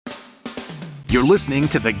You're listening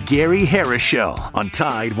to The Gary Harris Show on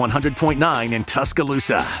Tide 100.9 in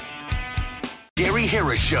Tuscaloosa. Gary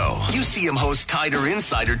Harris Show. You see him host Tider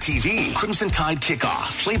Insider TV, Crimson Tide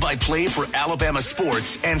Kickoff, play-by-play for Alabama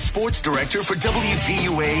sports, and sports director for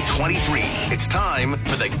WVUA 23. It's time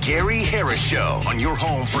for The Gary Harris Show on your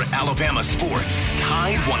home for Alabama sports.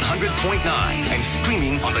 Tide 100.9 and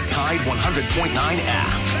streaming on the Tide 100.9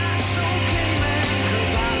 app.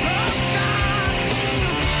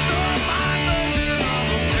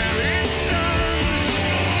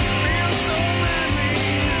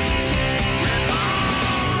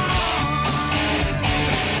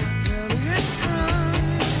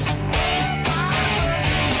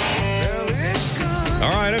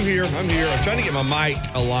 I'm here. I'm trying to get my mic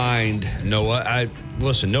aligned, Noah.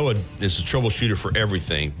 Noah is a troubleshooter for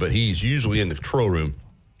everything, but he's usually in the control room.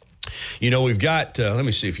 You know, we've got, let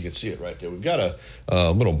me see if you can see it right there. We've got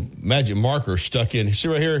a little magic marker stuck in. See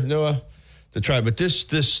right here, Noah? To try, but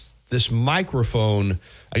this microphone,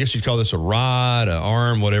 I guess you'd call this a rod, an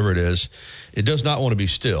arm, whatever it is. It does not want to be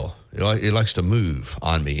still. It likes to move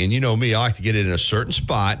on me. And you know me, I like to get it in a certain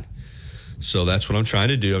spot. So that's what I'm trying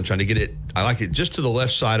to do. I'm trying to get it, I like it just to the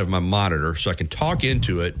left side of my monitor so I can talk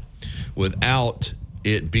into it without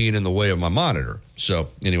it being in the way of my monitor. So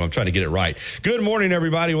anyway, I'm trying to get it right. Good morning,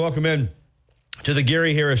 everybody. Welcome in to the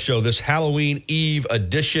Gary Harris Show, this Halloween Eve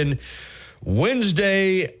edition,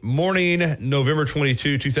 Wednesday morning, November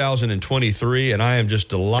 22, 2023. And I am just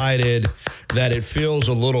delighted that it feels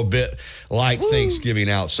a little bit like Thanksgiving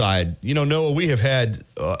outside. You know, Noah, we have had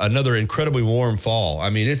another incredibly warm fall. I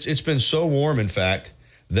mean, it's been so warm, in fact,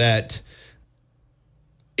 that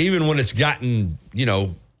even when it's gotten,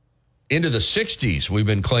 into the 60s, we've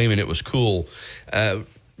been claiming it was cool.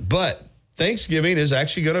 But Thanksgiving is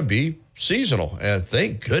actually going to be seasonal.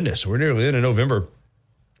 Thank goodness. We're nearly into November.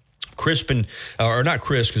 Crisp and, or not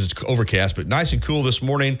crisp because it's overcast, but nice and cool this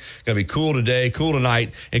morning. Going to be cool today, cool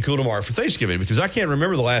tonight, and cool tomorrow for Thanksgiving, because I can't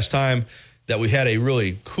remember the last time that we had a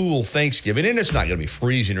really cool Thanksgiving. And it's not going to be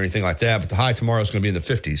freezing or anything like that, but the high tomorrow is going to be in the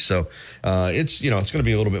 50s. So it's going to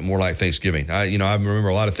be a little bit more like Thanksgiving. I remember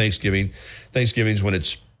a lot of Thanksgivings when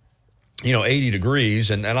it's 80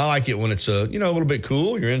 degrees, and I like it when it's a little bit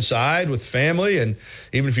cool. You're inside with family, and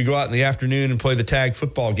even if you go out in the afternoon and play the tag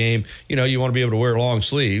football game, you want to be able to wear long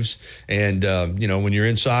sleeves. And when you're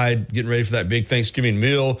inside getting ready for that big Thanksgiving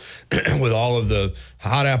meal with all of the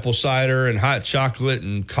hot apple cider and hot chocolate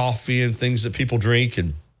and coffee and things that people drink,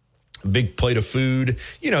 and a big plate of food,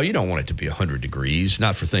 you don't want it to be 100 degrees,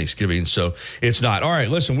 not for Thanksgiving, so it's not. All right,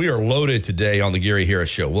 listen, we are loaded today on the Gary Harris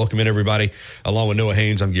Show. Welcome in, everybody. Along with Noah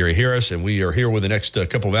Haynes, I'm Gary Harris, and we are here with the next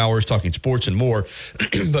couple of hours talking sports and more.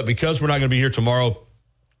 But because we're not going to be here tomorrow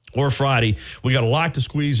or Friday, we got a lot to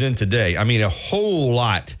squeeze in today. I mean, a whole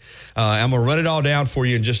lot. I'm going to run it all down for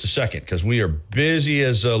you in just a second, because we are busy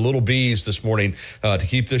as little bees this morning to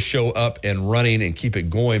keep this show up and running and keep it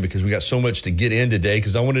going, because we got so much to get in today,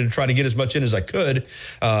 because I wanted to try to get as much in as I could,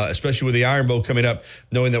 especially with the Iron Bowl coming up,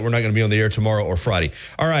 knowing that we're not going to be on the air tomorrow or Friday.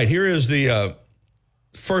 All right, here is the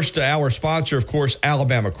first hour sponsor, of course,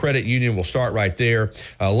 Alabama Credit Union. We'll start right there.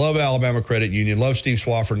 Love Alabama Credit Union. Love Steve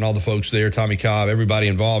Swafford and all the folks there, Tommy Cobb, everybody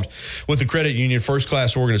involved with the credit union.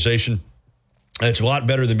 First-class organization. It's a lot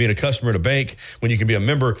better than being a customer at a bank when you can be a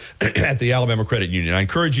member at the Alabama Credit Union. I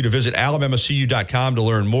encourage you to visit alabamacu.com to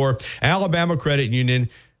learn more. Alabama Credit Union.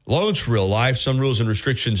 Loans for real life. Some rules and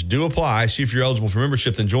restrictions do apply. See if you're eligible for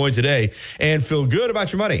membership, then join today and feel good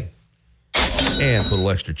about your money. And put a little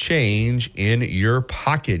extra change in your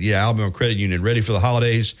pocket. Yeah, Alabama Credit Union, ready for the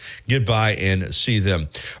holidays. Get by and see them.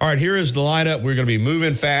 All right, here is the lineup. We're going to be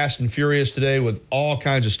moving fast and furious today with all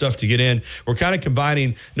kinds of stuff to get in. We're kind of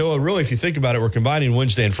combining, Noah, really, if you think about it, we're combining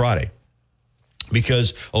Wednesday and Friday,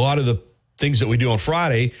 because a lot of the things that we do on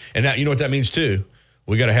Friday, and that, you know what that means too?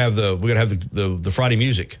 We got to have the Friday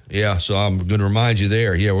music. Yeah, so I'm going to remind you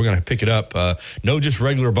there. Yeah, we're going to pick it up. No just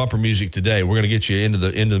regular bumper music today. We're going to get you into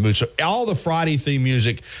the mood. So all the Friday theme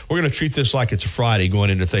music, we're going to treat this like it's a Friday going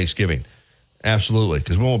into Thanksgiving. Absolutely,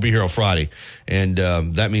 because we won't be here on Friday. And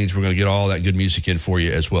that means we're going to get all that good music in for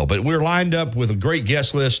you as well. But we're lined up with a great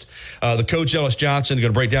guest list. The coach, Ellis Johnson,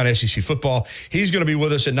 going to break down SEC football. He's going to be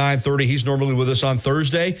with us at 9:30. He's normally with us on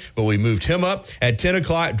Thursday, but we moved him up. At 10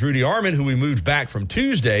 o'clock, Drudy Armond, who we moved back from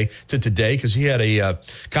Tuesday to today because he had a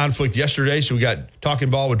conflict yesterday. So we got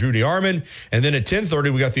Talking Ball with Drudy Armond. And then at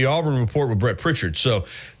 10:30, we got the Auburn Report with Brett Pritchard. So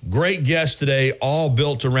great guests today, all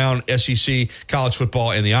built around SEC, college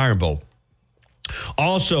football, and the Iron Bowl.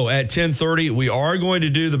 Also at 10:30, we are going to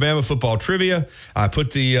do the Bama football trivia. I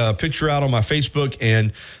put the picture out on my Facebook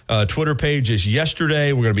and Twitter pages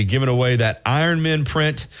yesterday. We're going to be giving away that Iron Men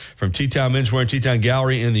print from T-Town Menswear and T-Town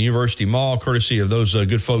Gallery in the University Mall, courtesy of those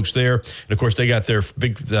good folks there. And, of course, they got their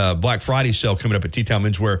big Black Friday sale coming up at T-Town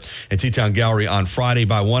Menswear and T-Town Gallery on Friday.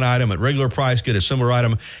 Buy one item at regular price, get a similar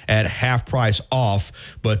item at half price off.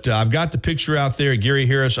 But I've got the picture out there at Gary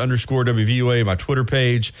Harris _WVUA, my Twitter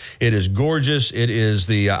page. It is gorgeous. It is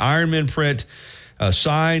the Iron Men print.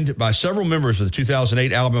 Signed by several members of the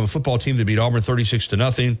 2008 Alabama football team that beat Auburn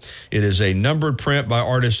 36-0. It is a numbered print by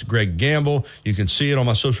artist Greg Gamble. You can see it on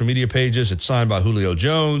my social media pages. It's signed by Julio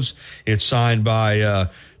Jones. It's signed by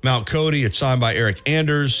Mount Cody. It's signed by Eric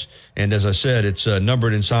Anders. And as I said, it's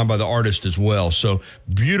numbered and signed by the artist as well. So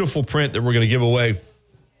beautiful print that we're going to give away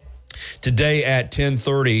today at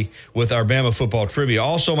 10:30 with our Bama football trivia.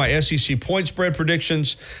 Also, my SEC point spread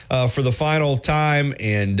predictions for the final time,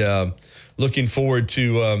 and looking forward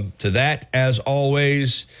to that as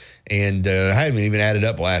always. And I haven't even added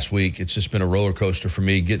up last week. It's just been a roller coaster for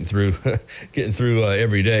me getting through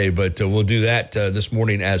every day. But we'll do that this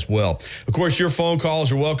morning as well. Of course, your phone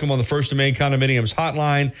calls are welcome on the First and Main Condominiums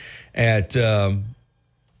hotline at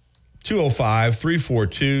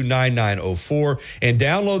 205-342-9904, and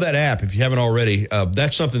download that app if you haven't already.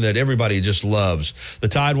 That's something that everybody just loves. The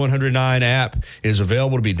Tide 109 app is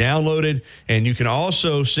available to be downloaded, and you can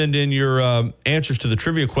also send in your answers to the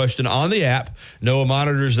trivia question on the app. Noah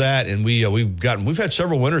monitors that, and we've had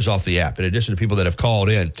several winners off the app in addition to people that have called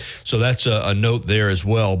in. So that's a note there as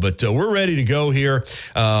well. But we're ready to go here.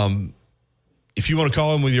 If you want to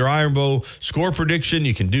call in with your Iron Bowl score prediction,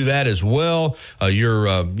 you can do that as well. What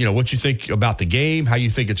you think about the game, how you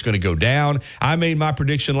think it's going to go down. I made my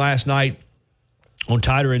prediction last night on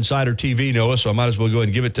Tider Insider TV, Noah, so I might as well go ahead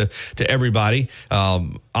and give it to everybody.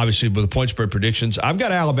 Obviously, with the point spread predictions, I've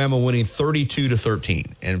got Alabama winning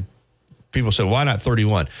 32-13, and people said, why not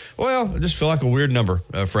 31? Well, I just feel like a weird number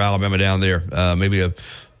for Alabama down there. Maybe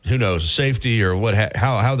who knows, safety or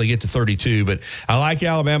how they get to 32. But I like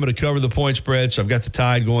Alabama to cover the point spread, so I've got the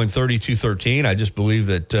Tide going 32-13. I just believe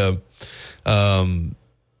that, that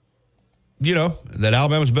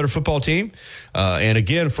Alabama's a better football team. And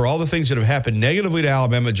again, for all the things that have happened negatively to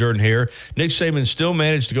Alabama at Jordan-Hare, Nick Saban still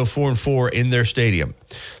managed to go 4-4 in their stadium.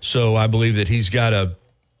 So I believe that he's got a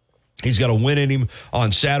win in him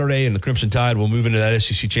on Saturday, and the Crimson Tide will move into that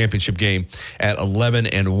SEC championship game at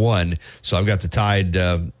 11-1. So I've got the Tide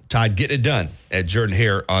getting it done at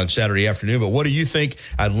Jordan-Hare on Saturday afternoon. But what do you think?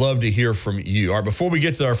 I'd love to hear from you. All right, before we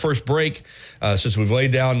get to our first break, since we've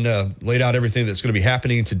laid out everything that's going to be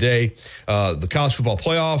happening today, the college football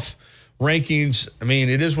playoff rankings, I mean,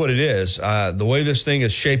 it is what it is. The way this thing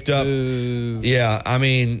is shaped up,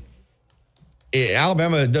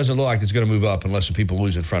 Alabama doesn't look like it's going to move up unless the people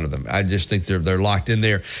lose in front of them. I just think they're locked in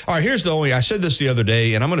there. All right, here's I said this the other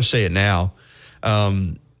day, and I'm going to say it now.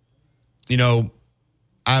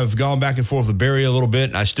 I've gone back and forth with Barry a little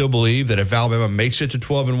bit, and I still believe that if Alabama makes it to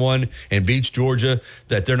 12-1 and beats Georgia,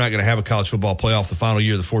 that they're not going to have a college football playoff the final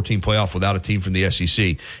year of the 14 playoff without a team from the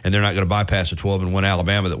SEC, and they're not going to bypass a 12-1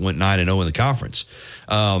 Alabama that went 9-0 in the conference.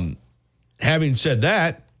 Having said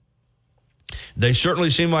that, they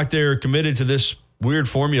certainly seem like they're committed to this weird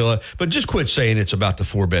formula, but just quit saying it's about the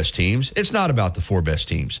four best teams. It's not about the four best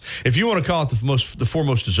teams. If you want to call it the four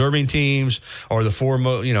most deserving teams, or the four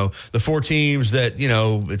teams that,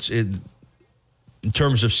 in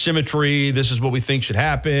terms of symmetry, this is what we think should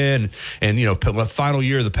happen, and final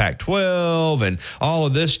year of the Pac-12 and all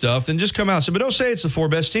of this stuff, then just come out and say, but don't say it's the four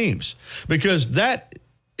best teams, because that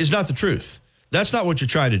is not the truth. That's not what you're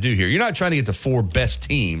trying to do here. You're not trying to get the four best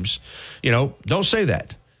teams. Don't say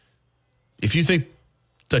that. If you think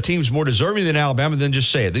the team's more deserving than Alabama, then just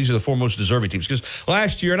say it. These are the four most deserving teams. Because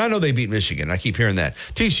last year, and I know they beat Michigan, I keep hearing that,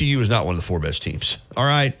 TCU is not one of the four best teams. All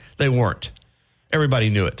right? They weren't. Everybody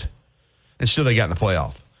knew it. And still they got in the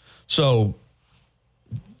playoff. So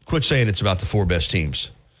quit saying it's about the four best teams.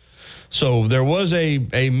 So there was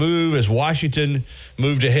a move as Washington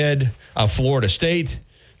moved ahead of Florida State.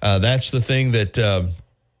 That's the thing that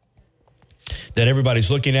everybody's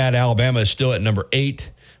looking at. Alabama is still at number 8,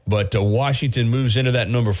 but Washington moves into that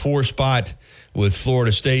number 4 spot with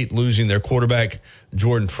Florida State losing their quarterback,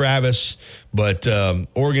 Jordan Travis. But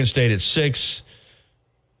Oregon State at 6,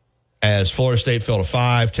 as Florida State fell to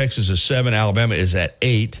 5. Texas is 7. Alabama is at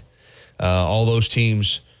 8. All those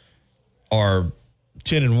teams are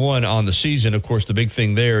 10-1 on the season. Of course, the big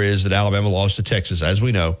thing there is that Alabama lost to Texas, as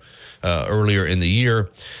we know, earlier in the year.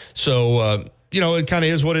 So it kind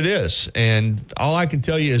of is what it is. And all I can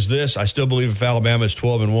tell you is this. I still believe if Alabama is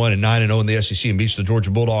 12-1 and 9-0 in the SEC and beats the Georgia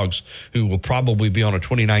Bulldogs, who will probably be on a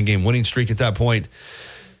 29-game winning streak at that point,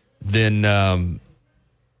 then I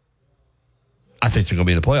think they're going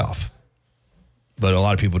to be in the playoff. But a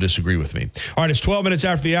lot of people disagree with me. All right, it's 12 minutes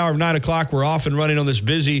after the hour of 9 o'clock. We're off and running on this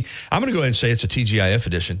busy. I'm going to go ahead and say it's a TGIF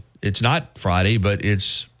edition. It's not Friday, but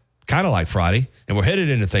it's kind of like Friday, and we're headed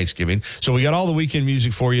into Thanksgiving. So we got all the weekend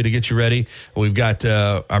music for you to get you ready. We've got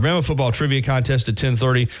our Alabama football trivia contest at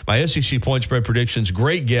 10:30, my SEC point spread predictions,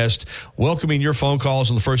 great guest, welcoming your phone calls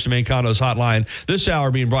on the First and Main Condos hotline. This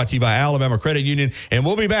hour being brought to you by Alabama Credit Union, and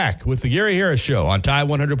we'll be back with the Gary Harris Show on Tide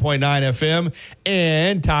 100.9 FM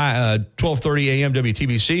and 12:30 a.m.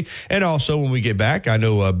 WTBC. And also when we get back, I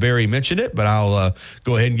know Barry mentioned it, but I'll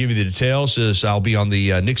go ahead and give you the details, as I'll be on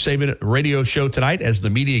the Nick Saban radio show tonight as the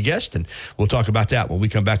media guest. And we'll talk about that when we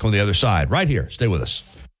come back on the other side. Right here. Stay with us.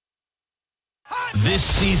 This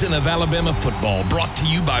season of Alabama football brought to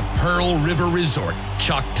you by Pearl River Resort,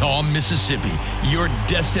 Choctaw, Mississippi. Your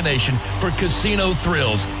destination for casino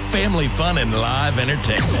thrills, family fun, and live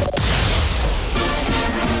entertainment.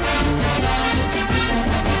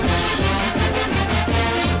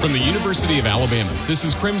 From the University of Alabama, this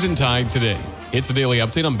is Crimson Tide Today. It's a daily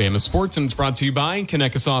update on Bama sports, and it's brought to you by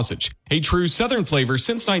Conecuh Sausage, a true Southern flavor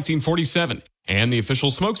since 1947, and the official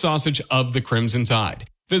smoked sausage of the Crimson Tide.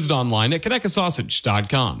 Visit online at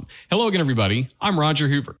ConecuhSausage.com. Hello again, everybody. I'm Roger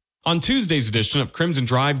Hoover. On Tuesday's edition of Crimson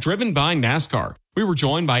Drive, driven by NASCAR, we were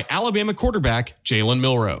joined by Alabama quarterback Jalen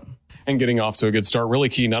Milroe. And getting off to a good start, really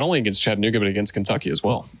key, not only against Chattanooga, but against Kentucky as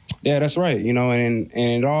well. Yeah, that's right. And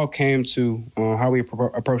it all came to how we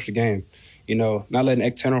approach the game. Not letting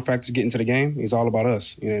external factors get into the game. It's all about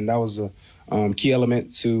us. And that was a key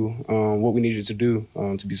element to what we needed to do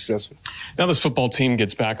to be successful. Now this football team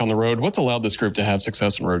gets back on the road. What's allowed this group to have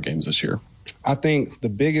success in road games this year? I think the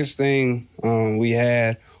biggest thing we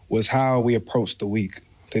had was how we approached the week.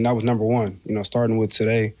 I think that was number one. Starting with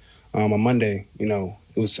today on Monday,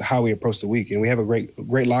 it was how we approached the week. And we have a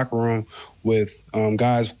great locker room with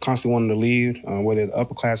guys constantly wanting to lead, whether the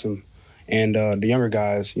upperclassmen and the younger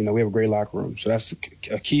guys. We have a great locker room. So that's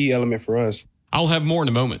a key element for us. I'll have more in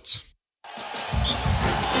a moment.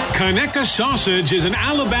 Conecuh Sausage is an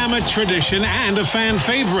Alabama tradition and a fan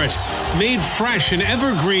favorite. Made fresh in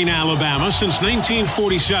Evergreen, Alabama since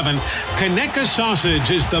 1947, Conecuh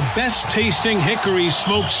Sausage is the best-tasting hickory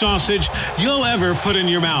smoked sausage you'll ever put in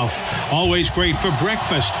your mouth. Always great for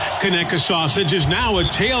breakfast, Conecuh Sausage is now a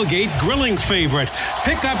tailgate grilling favorite.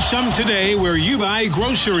 Pick up some today where you buy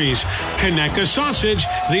groceries. Conecuh Sausage,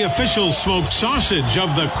 the official smoked sausage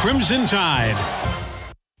of the Crimson Tide.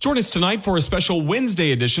 Join us tonight for a special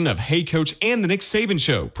Wednesday edition of Hey Coach and the Nick Saban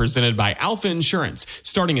Show, presented by Alpha Insurance,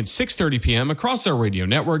 starting at 6:30 p.m. across our radio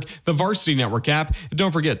network, the Varsity Network app, and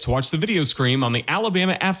don't forget to watch the video stream on the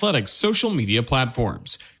Alabama Athletics social media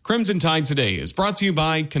platforms. Crimson Tide Today is brought to you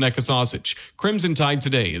by Conecuh Sausage. Crimson Tide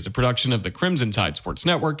Today is a production of the Crimson Tide Sports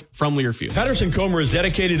Network from Learfield. Patterson-Comer is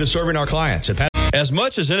dedicated to serving our clients. As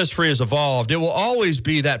much as Innisfree has evolved, it will always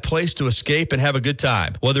be that place to escape and have a good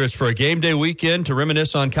time. Whether it's for a game day weekend, to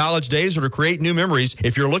reminisce on college days, or to create new memories,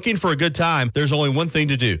 if you're looking for a good time, there's only one thing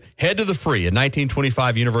to do. Head to the Free at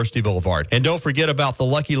 1925 University Boulevard. And don't forget about the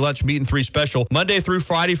Lucky Lunch Meat and 3 special. Monday through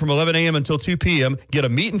Friday from 11 a.m. until 2 p.m. Get a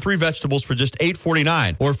meat and 3 vegetables for just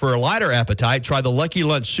 $8.49. Or for a lighter appetite, try the Lucky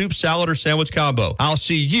Lunch soup, salad, or sandwich combo. I'll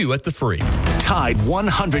see you at the Free. Tide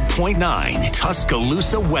 100.9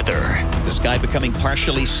 Tuscaloosa weather. The sky becoming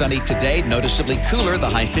partially sunny today, noticeably cooler, the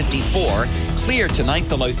high 54. Clear tonight,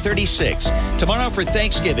 the low 36. Tomorrow for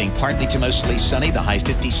Thanksgiving, partly to mostly sunny, the high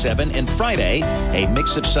 57. And Friday, a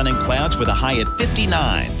mix of sun and clouds with a high at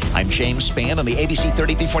 59. I'm James Spann on the ABC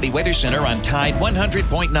 3340 Weather Center on Tide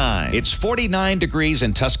 100.9. It's 49 degrees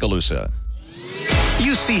in Tuscaloosa.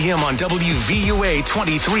 You see him on WVUA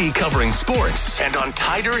 23 covering sports and on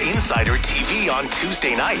Tider Insider TV on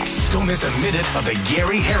Tuesday nights. Don't miss a minute of the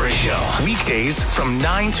Gary Harris Show. Weekdays from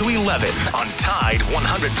 9 to 11 on Tide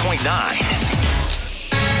 100.9.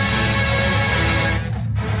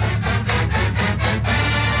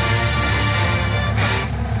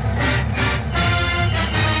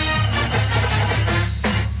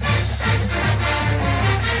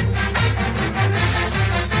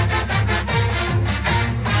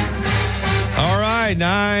 All right,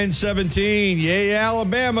 9:17. Yay,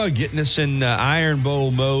 Alabama, getting us in Iron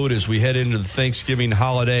Bowl mode as we head into the Thanksgiving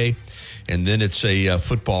holiday. And then it's a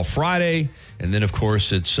football Friday. And then, of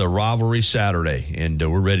course, it's a rivalry Saturday. And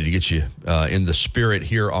we're ready to get you in the spirit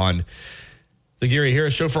here on the Gary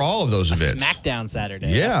Harris Show for all of those events. SmackDown Saturday.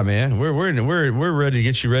 Yeah, man. We're ready to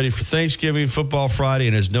get you ready for Thanksgiving, Football Friday,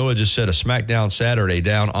 and as Noah just said, a SmackDown Saturday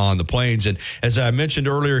down on the Plains. And as I mentioned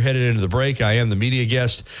earlier, headed into the break, I am the media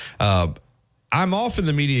guest. I'm often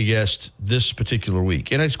the media guest this particular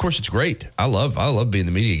week. And, of course, it's great. I love being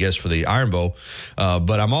the media guest for the Iron Bowl.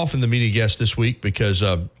 But I'm often the media guest this week because,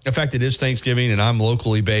 in fact, it is Thanksgiving, and I'm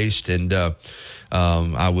locally based. And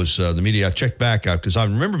I was the media. I checked back because I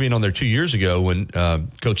remember being on there 2 years ago when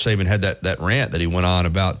Coach Saban had that rant that he went on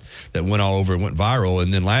about that went all over and went viral.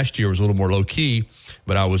 And then last year was a little more low-key.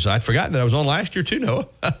 But I'd forgotten that I was on last year too, Noah.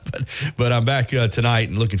 but I'm back tonight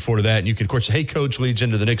and looking forward to that. And you can, of course, Hey Coach leads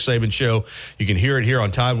into the Nick Saban Show. You can hear it here on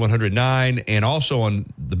Tide 109 and also on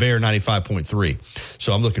the Bear 95.3.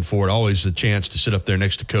 So I'm looking forward. Always a chance to sit up there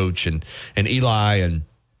next to Coach and Eli and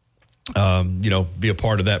be a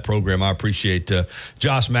part of that program. I appreciate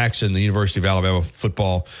Josh Maxson, the University of Alabama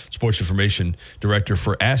football sports information director,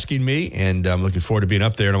 for asking me, and I'm looking forward to being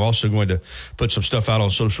up there. And I'm also going to put some stuff out on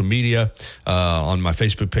social media, on my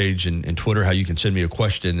Facebook page and Twitter, how you can send me a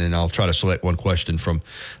question, and I'll try to select one question from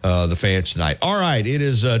the fans tonight. All right, it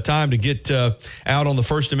is time to get out on the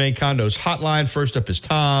First and Main Condos hotline. First up is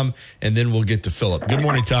Tom, and then we'll get to Philip. Good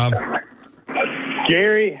morning, Tom.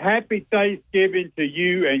 Gary, happy Thanksgiving to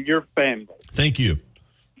you and your family. Thank you.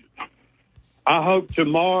 I hope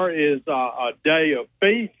tomorrow is a day of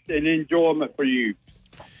feast and enjoyment for you.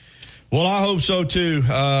 Well, I hope so, too.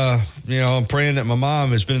 I'm praying that my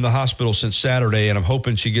mom has been in the hospital since Saturday, and I'm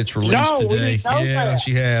hoping she gets released today. Yeah,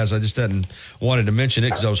 she has. I just hadn't wanted to mention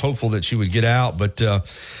it because I was hopeful that she would get out, but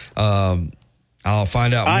I'll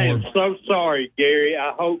find out more. I am so sorry, Gary.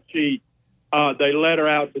 I hope they let her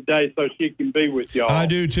out today so she can be with y'all. I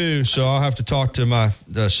do, too. So I'll have to talk to my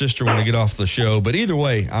sister when I get off the show. But either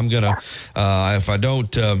way, I'm going to, if I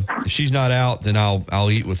don't, if she's not out, then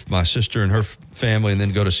I'll eat with my sister and her family and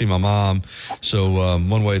then go to see my mom. So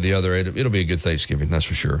one way or the other, it'll be a good Thanksgiving, that's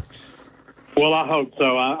for sure. Well, I hope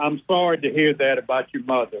so. I'm sorry to hear that about your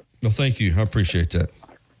mother. Well, thank you. I appreciate that.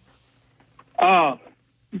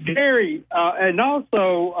 Gary, and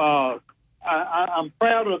also, I'm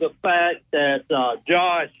proud of the fact that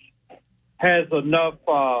Josh has enough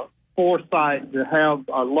foresight to have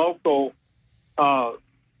a local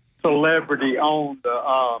celebrity on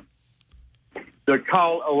the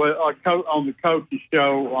call on the coach's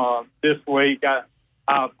show this week.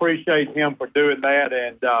 I appreciate him for doing that,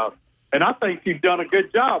 and I think you've done a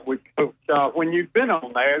good job with Coach when you've been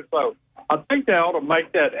on there. So I think they ought to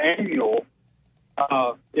make that annual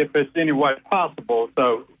if it's any way possible.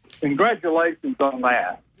 So congratulations on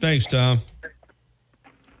that. Thanks, Tom.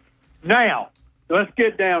 Now, let's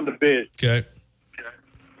get down to business. Okay.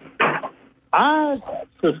 I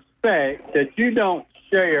suspect that you don't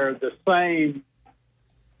share the same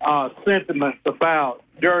sentiments about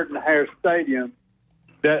Jordan-Hare Stadium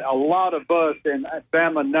that a lot of us in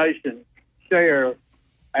Bama Nation share.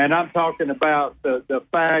 And I'm talking about the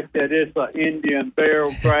fact that it's an Indian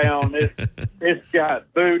burial ground. It's got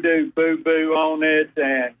voodoo, boo-boo on it,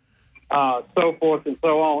 and so forth and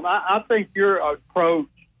so on. I think your approach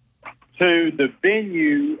to the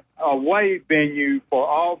venue, away venue for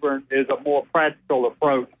Auburn, is a more practical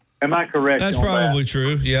approach. Am I correct? That's probably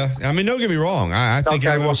true, yeah. I mean, don't get me wrong. I think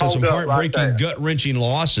I also had some heartbreaking, gut-wrenching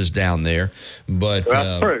losses down there. But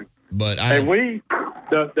that's true. But the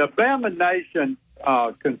Bama Nation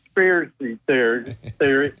conspiracy theory,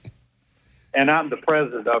 and I'm the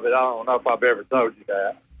president of it. I don't know if I've ever told you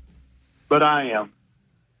that, but I am.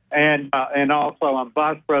 And also I'm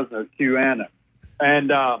vice president of QAnon.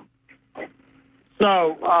 And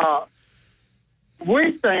so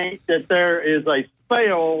we think that there is a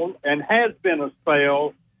spell and has been a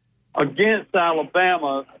spell against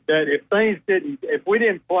Alabama that if we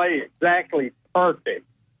didn't play exactly perfect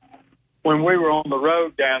when we were on the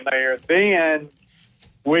road down there, then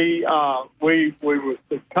we would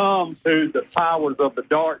succumb to the powers of the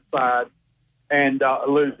dark side and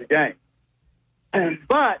lose the game.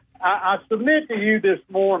 But I submit to you this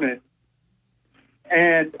morning,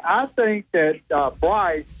 and I think that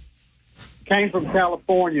Bryce came from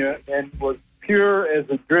California and was pure as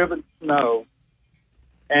a driven snow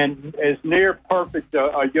and as near perfect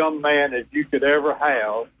a young man as you could ever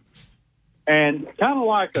have, and kind of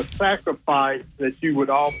like a sacrifice that you would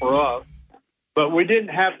offer up. But we didn't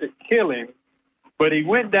have to kill him. But he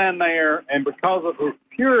went down there, and because of his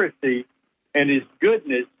purity and his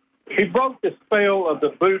goodness, he broke the spell of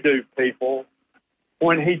the voodoo people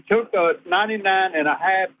when he took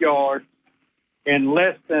 99.5 yards in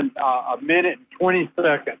less than a minute and 20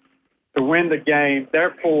 seconds to win the game.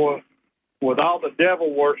 Therefore, with all the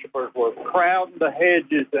devil worshipers were crowding the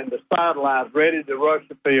hedges and the sidelines, ready to rush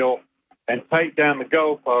the field and take down the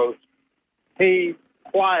goalposts, he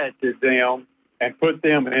quieted them and put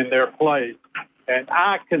them in their place. And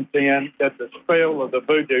I contend that the spell of the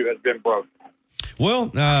voodoo has been broken.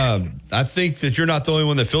 Well, I think that you're not the only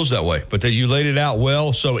one that feels that way, but that you laid it out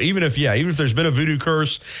well. So even if there's been a voodoo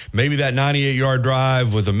curse, maybe that 98-yard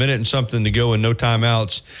drive with a minute and something to go and no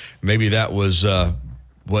timeouts, maybe that was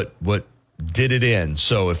what did it in.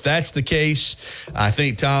 So if that's the case, I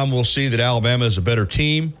think, Tom, we'll see that Alabama is a better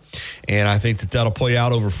team, and I think that that'll play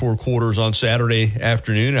out over 4 quarters on Saturday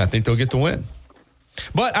afternoon, and I think they'll get the win.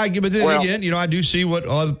 But then again, I do see what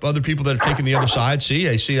other people that are taking the other side see.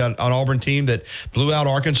 I see an Auburn team that blew out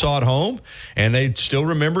Arkansas at home, and they still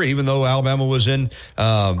remember, even though Alabama was in,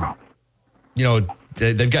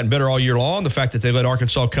 they've gotten better all year long. The fact that they let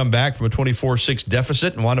Arkansas come back from a 24-6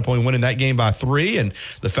 deficit and wound up only winning that game by 3, and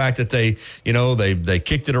the fact that they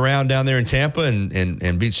kicked it around down there in Tampa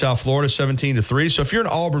and beat South Florida 17-3. So if you're an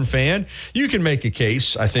Auburn fan, you can make a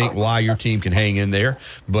case, I think, why your team can hang in there.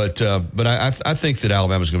 But I think that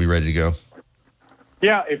Alabama's going to be ready to go.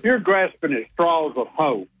 Yeah, if you're grasping at straws of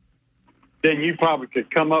hope, then you probably could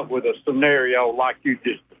come up with a scenario like you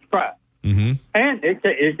just described. Mm-hmm. And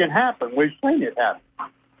it can happen. We've seen it happen.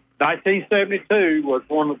 1972 was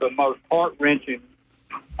one of the most heart-wrenching.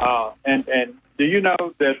 And do you know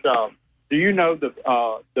that? Do you know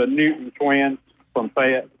the Newton twins from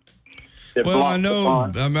Fayette? Well, I know.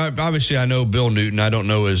 Obviously, I know Bill Newton. I don't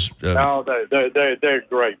know his. No, they're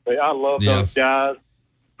great. I love those guys,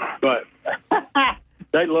 but.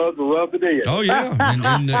 They love to rub it in. Oh yeah,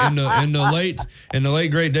 in the late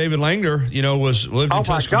great David Langner, lived in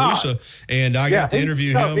Tuscaloosa, and I got to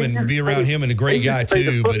interview him and be around him, and a great guy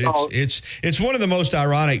too. But it's one of the most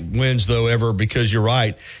ironic wins though ever, because you're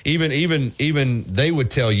right. Even they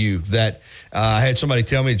would tell you that. I had somebody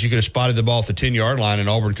tell me that you could have spotted the ball at the 10-yard line and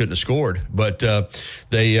Auburn couldn't have scored, but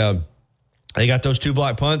they got those 2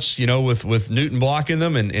 block punts, with Newton blocking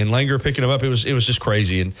them and Langer picking them up. It was just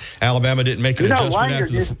crazy. And Alabama didn't make an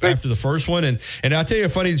adjustment after the first one. And I'll tell you a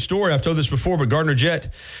funny story. I've told this before, but Gardner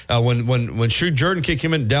Jett, when Shrewd Jordan kicked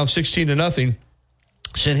him in down 16-0,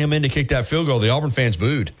 sent him in to kick that field goal, the Auburn fans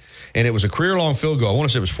booed. And it was a career-long field goal. I want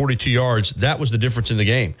to say it was 42 yards. That was the difference in the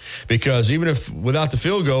game. Because even if without the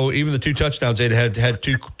field goal, even the 2 touchdowns, they'd had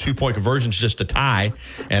two-point conversions just to tie.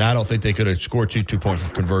 And I don't think they could have scored 2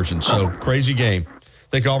 two-point conversions. So, crazy game. I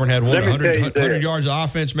think Auburn had 100 yards of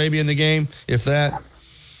offense maybe in the game, if that.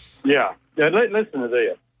 Yeah. Listen to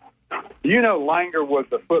this. Langer was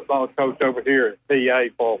the football coach over here at PA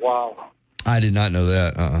for a while. I did not know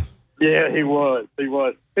that. Yeah, he was. He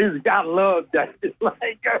was I love David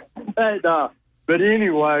Langer. But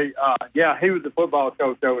anyway, he was the football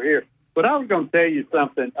coach over here. But I was going to tell you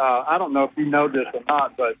something. I don't know if you know this or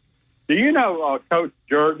not, but do you know Coach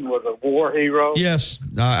Jordan was a war hero? Yes,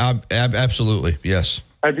 absolutely, yes.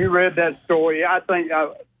 Have you read that story? I think, I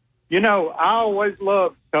always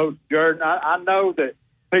loved Coach Jordan. I know that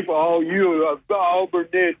people, Auburn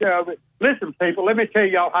did. Listen, people, let me tell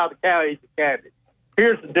y'all how the cow eats the cabbage.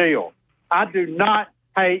 Here's the deal. I do not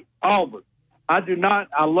hate Auburn. I do not.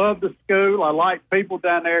 I love the school. I like people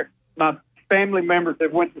down there. My family members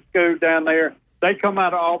that went to school down there, they come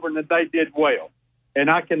out of Auburn and they did well. And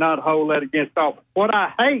I cannot hold that against Auburn. What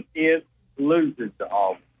I hate is losing to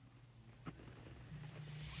Auburn.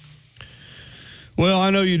 Well,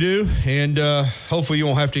 I know you do, and hopefully you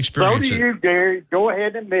won't have to experience it. So do you, Gary. Go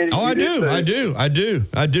ahead and admit it. Oh,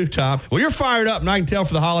 I do, Tom. Well, you're fired up, and I can tell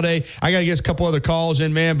for the holiday. I got to get a couple other calls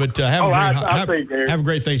in, man, but have a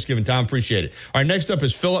great Thanksgiving, Tom. Appreciate it. All right, next up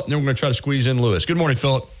is Philip, and then we're going to try to squeeze in Lewis. Good morning,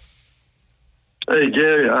 Philip. Hey,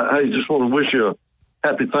 Gary, I just want to wish you a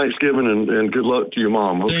happy Thanksgiving and good luck to your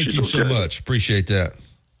mom. Thank you so much. Appreciate that.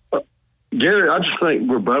 Gary, I just think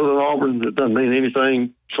we're better than Auburn. It doesn't mean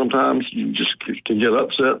anything. Sometimes you just can get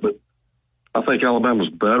upset, but I think Alabama's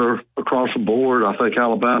better across the board. I think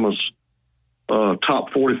Alabama's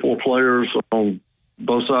top 44 players on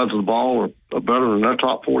both sides of the ball are better than their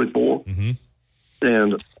top 44. Mm-hmm.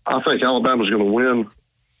 And I think Alabama's going to win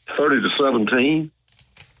 30-17.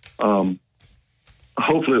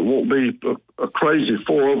 Hopefully it won't be a crazy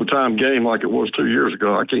 4 overtime game like it was 2 years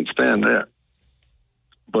ago. I can't stand that.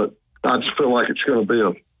 But I just feel like it's going to be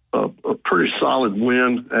a pretty solid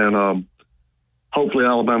win, and hopefully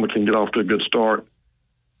Alabama can get off to a good start.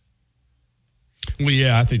 Well,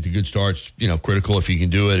 yeah, I think the good start's, critical if you can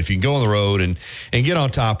do it. If you can go on the road and get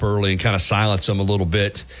on top early and kind of silence them a little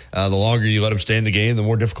bit, the longer you let them stay in the game, the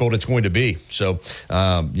more difficult it's going to be. So,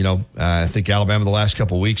 I think Alabama the last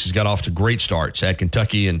couple of weeks has got off to great starts at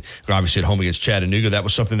Kentucky and obviously at home against Chattanooga. That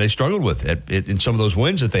was something they struggled with in some of those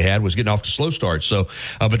wins that they had, was getting off to slow starts. So,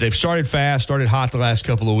 but they've started fast, started hot the last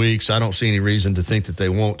couple of weeks. I don't see any reason to think that they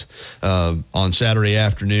won't on Saturday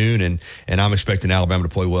afternoon, and I'm expecting Alabama to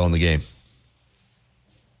play well in the game.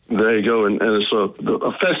 There you go, and it's a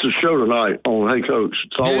festive show tonight on Hey Coach.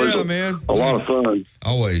 It's always a lot of fun.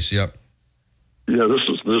 Always, yep. Yeah, this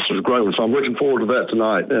is a great one. So I'm looking forward to that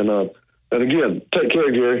tonight. And again, take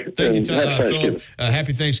care, Gary. Thank you, happy Thanksgiving.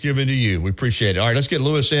 Happy Thanksgiving to you. We appreciate it. All right, let's get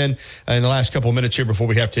Lewis in the last couple of minutes here before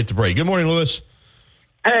we have to hit the break. Good morning, Lewis.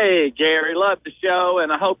 Hey, Gary, love the show,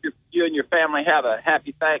 and I hope you and your family have a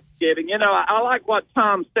happy Thanksgiving. I like what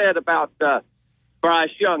Tom said about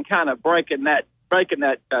Bryce Young kind of breaking that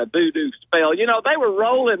voodoo spell. They were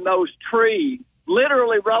rolling those trees,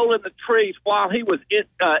 literally rolling the trees while he was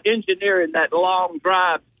engineering that long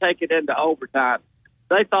drive to take it into overtime.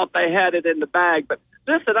 They thought they had it in the bag. But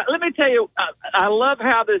listen, let me tell you, I love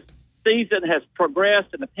how this season has progressed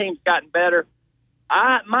and the team's gotten better.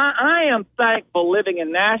 I am thankful living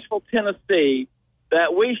in Nashville, Tennessee,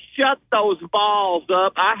 that we shut those balls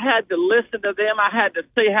up. I had to listen to them. I had to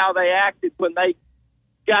see how they acted when they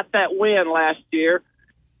got that win last year.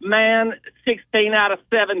 Man, 16 out of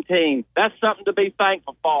 17. That's something to be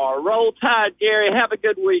thankful for. Roll Tide, Gary. Have a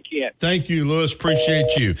good weekend. Thank you, Lewis.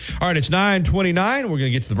 Appreciate you. All right, it's 9:29. We're going to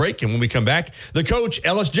get to the break, and when we come back, the coach,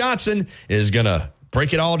 Ellis Johnson, is going to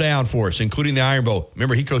break it all down for us, including the Iron Bowl.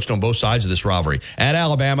 Remember, he coached on both sides of this rivalry, at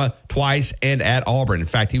Alabama twice and at Auburn. In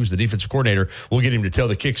fact, he was the defensive coordinator. We'll get him to tell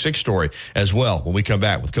the Kick Six story as well when we come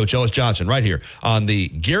back with Coach Ellis Johnson right here on the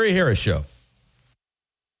Gary Harris Show.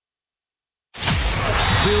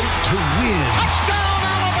 Built to win. Touchdown,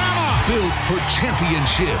 Alabama! Built for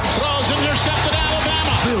championships. Throws intercepted,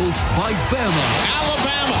 Alabama. Built by Bama.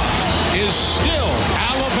 Alabama is still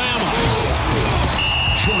Alabama.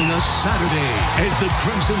 Join us Saturday as the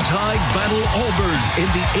Crimson Tide battle Auburn in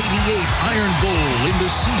the 88th Iron Bowl in the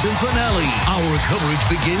season finale. Our coverage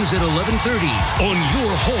begins at 11:30 on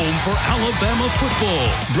your home for Alabama football.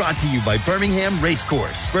 Brought to you by Birmingham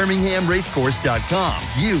Racecourse. BirminghamRacecourse.com.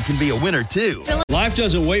 You can be a winner too. Life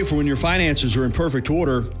doesn't wait for when your finances are in perfect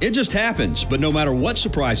order. It just happens. But no matter what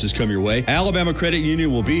surprises come your way, Alabama Credit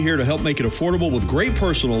Union will be here to help make it affordable with great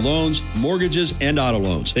personal loans, mortgages, and auto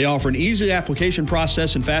loans. They offer an easy application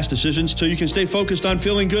process and fast decisions so you can stay focused on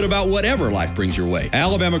feeling good about whatever life brings your way.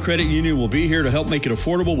 Alabama Credit Union will be here to help make it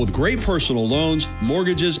affordable with great personal loans,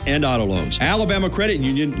 mortgages, and auto loans. Alabama Credit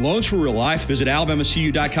Union, loans for real life. Visit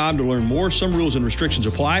alabamacu.com to learn more. Some rules and restrictions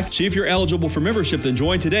apply. See if you're eligible for membership, then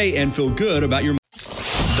join today and feel good about your.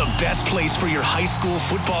 The best place for your high school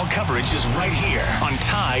football coverage is right here on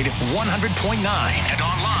Tide 100.9 and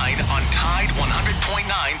online on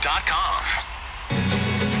Tide100.9.com.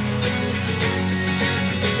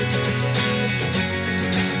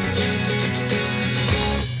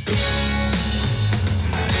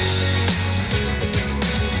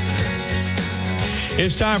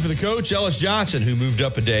 It's time for the coach, Ellis Johnson, who moved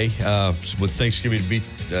up a day with Thanksgiving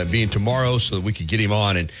being tomorrow so that we could get him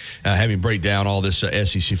on and have him break down all this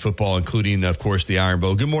SEC football, including, of course, the Iron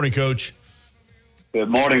Bowl. Good morning, Coach. Good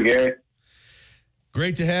morning, Gary.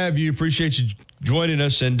 Great to have you. Appreciate you joining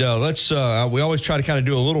us. And we always try to kind of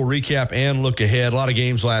do a little recap and look ahead. A lot of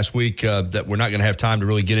games last week that we're not going to have time to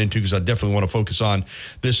really get into because I definitely want to focus on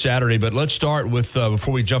this Saturday. But let's start with,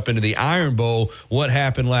 before we jump into the Iron Bowl, what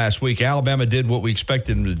happened last week. Alabama did what we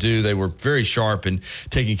expected them to do. They were very sharp in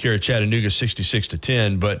taking care of Chattanooga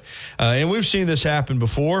 66-10. But and we've seen this happen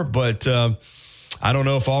before, but I don't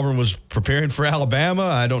know if Auburn was preparing for Alabama.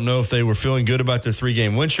 I don't know if they were feeling good about their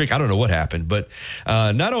 3-game win streak. I don't know what happened, but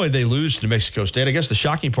not only did they lose to New Mexico State, I guess the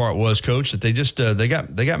shocking part was, Coach, that they just they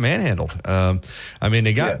got manhandled.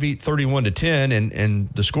 They got beat 31-10, and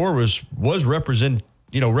the score was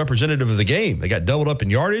representative of the game. They got doubled up in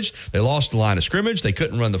yardage. They lost the line of scrimmage. They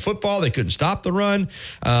couldn't run the football. They couldn't stop the run.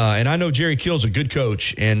 And I know Jerry Kill's a good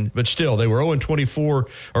coach, but still, they were 0-24 or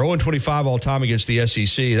 0-25 all time against the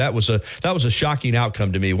SEC. That was a shocking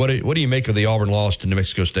outcome to me. What do you make of the Auburn loss to New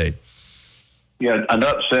Mexico State? Yeah, an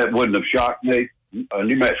upset wouldn't have shocked me.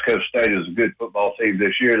 New Mexico State is a good football team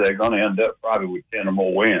this year. They're going to end up probably with 10 or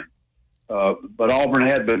more wins. But Auburn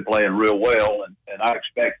had been playing real well, and I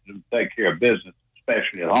expected them to take care of business,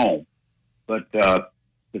 especially at home. But the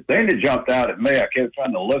thing that jumped out at me, I kept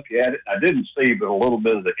trying to look at it. I didn't see but a little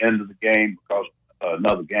bit of the end of the game because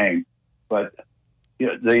another game. But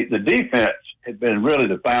the defense had been really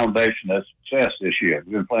the foundation of success this year.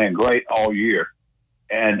 We've been playing great all year.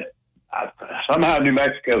 And somehow New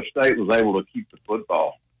Mexico State was able to keep the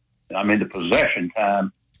football. I mean, the possession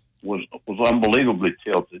time was unbelievably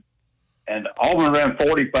tilted. And Auburn ran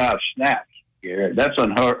 45 snaps, Gary. That's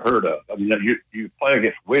unheard of. I mean, you play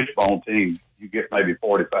against a wishbone team, you get maybe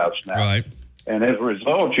 45 snaps. Right. And as a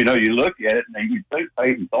result, you look at it and you think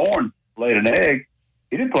Peyton Thorne laid an egg.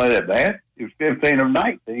 He didn't play that bad. He was 15 of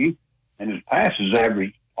 19, and his passes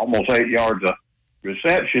averaged almost 8 yards a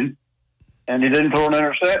reception, and he didn't throw an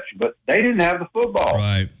interception. But they didn't have the football.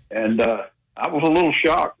 Right. And I was a little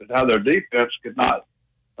shocked at how their defense could not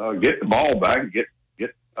get the ball back and get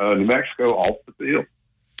New Mexico off the field.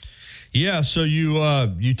 Yeah, so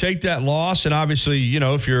you take that loss, and obviously,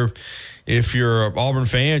 if you're Auburn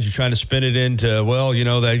fans, you're trying to spin it into, well,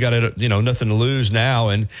 they got nothing to lose now,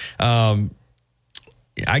 and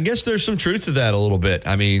I guess there's some truth to that a little bit.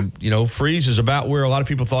 I mean, Freeze is about where a lot of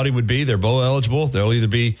people thought he would be. They're bowl eligible. They'll either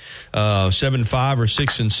be 7-5 or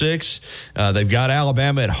 6-6. They've got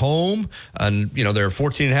Alabama at home, and they're a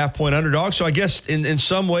 14.5-point underdog. So I guess in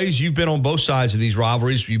some ways you've been on both sides of these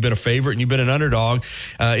rivalries. You've been a favorite and you've been an underdog.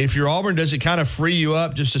 If you're Auburn, does it kind of free you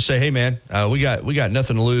up just to say, hey man, we got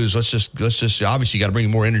nothing to lose. Let's just obviously you got to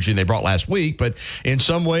bring more energy than they brought last week. But in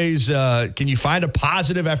some ways, can you find a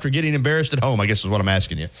positive after getting embarrassed at home? I guess is what I'm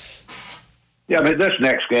asking you. Yeah, I mean, this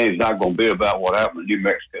next game is not going to be about what happened to New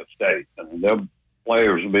Mexico State. I mean, their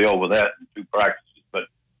players will be over that in 2 practices, but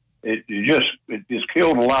it just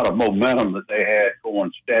killed a lot of momentum that they had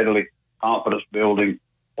going steadily, confidence building,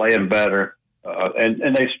 playing better,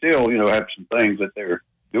 and they still, have some things that they're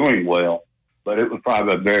doing well, but it was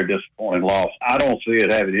probably a very disappointing loss. I don't see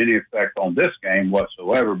it having any effect on this game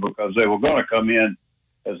whatsoever because they were going to come in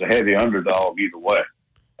as a heavy underdog either way.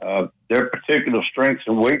 Their particular strengths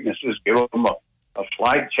and weaknesses give them a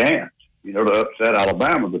slight chance, to upset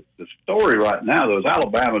Alabama. The story right now, though, is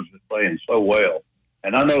Alabama's been playing so well.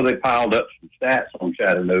 And I know they piled up some stats on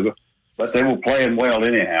Chattanooga, but they were playing well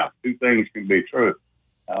anyhow. 2 things can be true.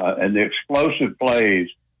 And the explosive plays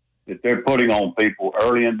that they're putting on people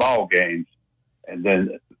early in ball games, and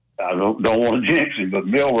then I don't want to jinx him, but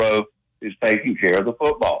Milroe is taking care of the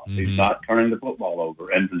football. Mm-hmm. He's not turning the football over.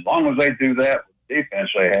 And as long as they do that, defense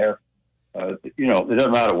they have, it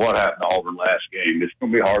doesn't matter what happened to Auburn last game. It's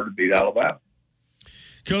going to be hard to beat Alabama.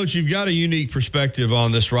 Coach, you've got a unique perspective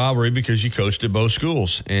on this rivalry because you coached at both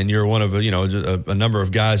schools, and you're one of a number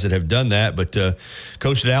of guys that have done that. But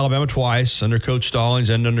coached at Alabama twice under Coach Stallings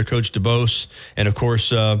and under Coach DeBose, and of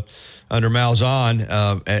course under Malzahn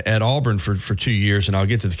at Auburn for 2 years. And I'll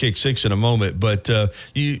get to the kick 6 in a moment. But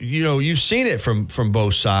you've seen it from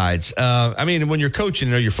both sides. I mean, when you're coaching,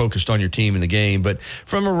 you're focused on your team and the game. But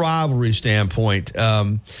from a rivalry standpoint,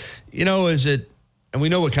 is it? And we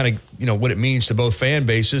know what kind of, what it means to both fan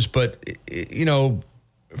bases, but,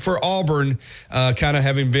 for Auburn, kind of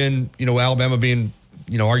having been, Alabama being,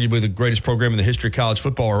 arguably the greatest program in the history of college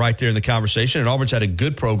football are right there in the conversation. And Auburn's had a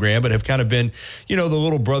good program, but have kind of been, the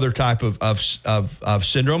little brother type of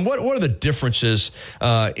syndrome. What are the differences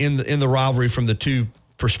in the rivalry from the 2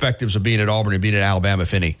 perspectives of being at Auburn and being at Alabama,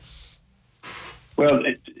 if any? Well,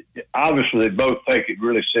 obviously they both take it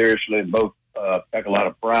really seriously and both take a lot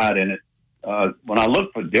of pride in it. When I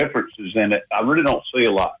look for differences in it, I really don't see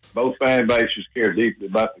a lot. Both fan bases care deeply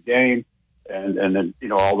about the game. And then,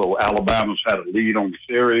 although Alabama's had a lead on the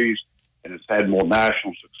series and it's had more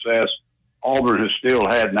national success, Auburn has still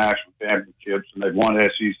had national championships and they've won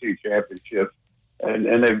SEC championships.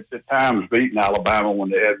 And they've at times beaten Alabama when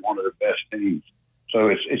they had one of the best teams. So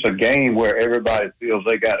it's a game where everybody feels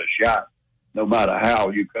they got a shot no matter how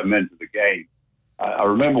you come into the game. I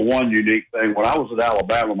remember one unique thing. When I was at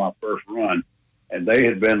Alabama, my first run, and they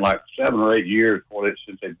had been like 7 or 8 years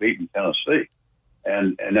since they'd beaten Tennessee.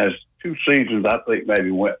 And as 2 seasons, I think,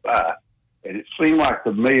 maybe went by, and it seemed like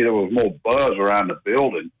to me there was more buzz around the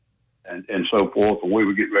building and so forth when we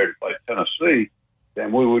would get ready to play Tennessee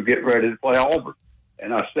than we would get ready to play Auburn.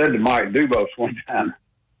 And I said to Mike Dubose one time,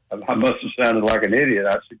 I must have sounded like an idiot.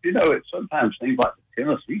 I said, it sometimes seems like the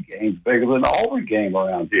Tennessee game's bigger than the Auburn game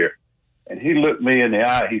around here. And he looked me in the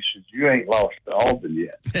eye. He says, "You ain't lost to Auburn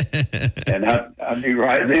yet." And I knew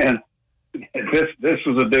right then this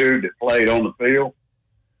was a dude that played on the field,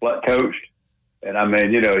 coached, and I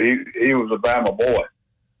mean, he was a Bama boy,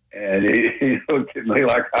 and he looked at me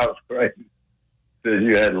like I was crazy. Said,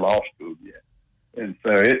 "You hadn't lost to him yet." And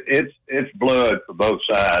so it's blood for both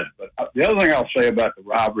sides. But the other thing I'll say about the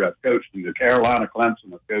rivalry, I've coached in the Carolina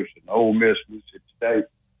Clemson, I've coached in Ole Miss, Mississippi State,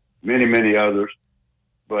 many others.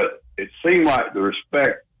 But it seemed like the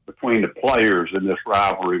respect between the players in this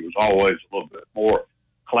rivalry was always a little bit more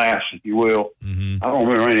class, if you will. Mm-hmm. I don't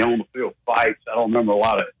remember any on-the-field fights. I don't remember a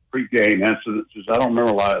lot of pre-game incidences. I don't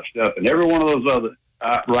remember a lot of stuff. And every one of those other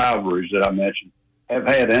rivalries that I mentioned have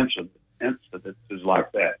had incidences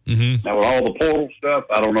like that. Mm-hmm. Now, with all the portal stuff,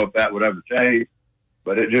 I don't know if that would ever change,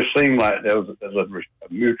 but it just seemed like there was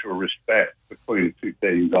a mutual respect between the two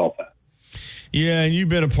teams all the time. Yeah, and you've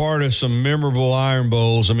been a part of some memorable Iron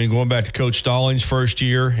Bowls. I mean, going back to Coach Stallings' first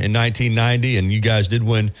year in 1990, and you guys did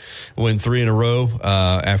win 3 in a row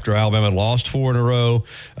after Alabama lost 4 in a row.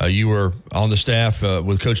 You were on the staff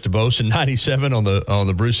with Coach DeBose in 97 on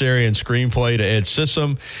the Bruce Arians screenplay to Ed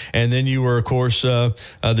Sissom, and then you were, of course, the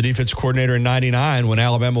defensive coordinator in 99 when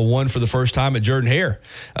Alabama won for the first time at Jordan-Hare,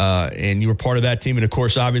 and you were part of that team. And, of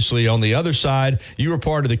course, obviously on the other side, you were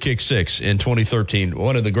part of the Kick Six in 2013,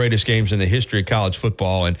 one of the greatest games in the history of college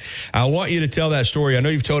football. And I want you to tell that story. I know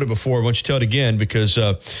you've told it before. I want you to tell it again because,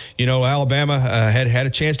 Alabama had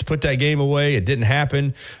a chance to put that game away. It didn't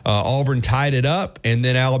happen. Auburn tied it up, and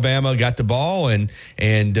then Alabama got the ball and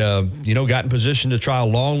got in position to try a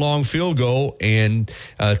long field goal and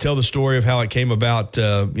tell the story of how it came about,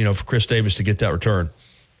 for Chris Davis to get that return.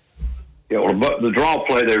 Yeah, well, the draw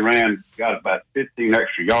play they ran got about 15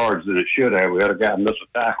 extra yards than it should have. We had a guy miss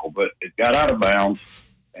a tackle, but it got out of bounds.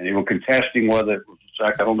 And they were contesting whether it was a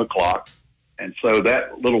second on the clock. And so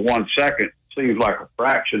that little 1 second seems like a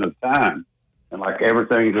fraction of time. And like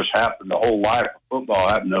everything just happened, the whole life of football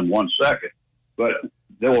happened in 1 second. But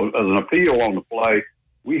there was an appeal on the play.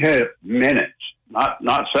 We had minutes, not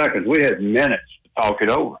seconds. We had minutes to talk it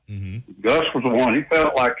over. Mm-hmm. Gus was the one. He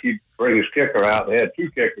felt like he'd bring his kicker out. They had 2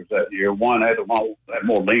 kickers that year. One had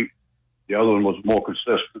more length. The other one was more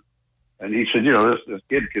consistent. And he said, this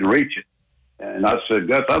kid can reach it. And I said,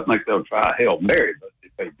 Gus, I think they'll try Hail Mary, but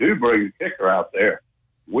if they do bring the kicker out there,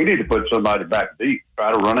 we need to put somebody back deep,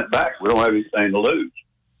 try to run it back. We don't have anything to lose.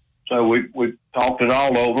 So we talked it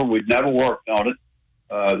all over. We'd never worked on it.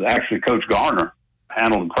 Actually, Coach Garner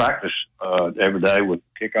handled practice every day with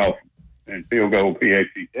kickoff and field goal PAT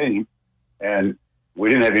team, and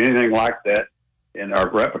we didn't have anything like that in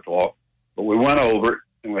our repertoire. But we went over it,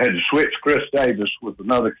 and we had to switch Chris Davis with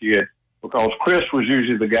another kid, because Chris was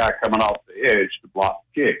usually the guy coming off the edge to block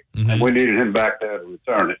the kick. Mm-hmm. And we needed him back there to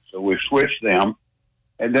return it. So we switched them,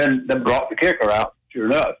 and then they brought the kicker out, sure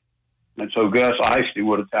enough. And so Gus iced him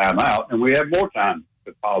with a timeout, and we had more time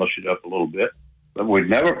to polish it up a little bit. But we'd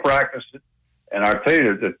never practiced it. And I tell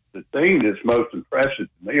you, the thing that's most impressive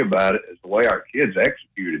to me about it is the way our kids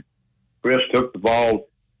executed. Chris took the ball.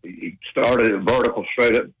 He started it vertical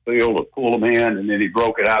straight up the field to pull them in, and then he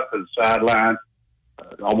broke it out to the sideline.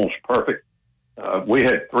 Almost perfect. We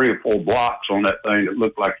had 3 or 4 blocks on that thing that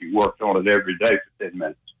looked like you worked on it every day for 10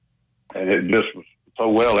 minutes. And it just was so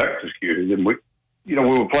well executed. And we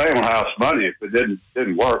were playing on house money. If it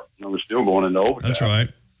didn't work, we're still going into overtime. That's right.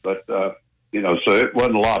 But, so it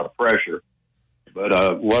wasn't a lot of pressure.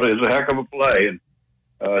 But what is a heck of a play. And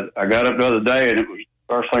I got up the other day, and it was the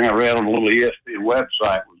first thing I read on the little ESPN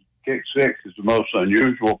website was Kick Six is the most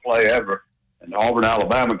unusual play ever in the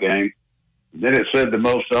Auburn-Alabama game. And then it said the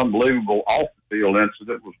most unbelievable off-the-field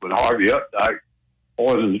incident was when Harvey Updike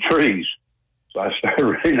poisoned the trees. So I started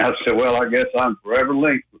reading. I said, well, I guess I'm forever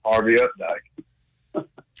linked with Harvey Updike.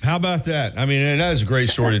 How about that? I mean, that is a great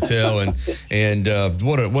story to tell, and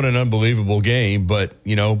what an unbelievable game. But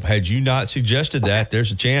had you not suggested that,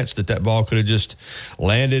 there's a chance that ball could have just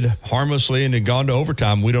landed harmlessly and had gone to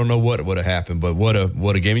overtime. We don't know what would have happened, but what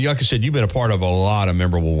a game! And like I said, you've been a part of a lot of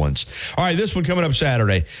memorable ones. All right, this one coming up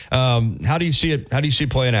Saturday. How do you see it? How do you see it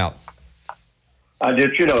playing out? I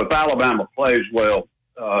just, if Alabama plays well,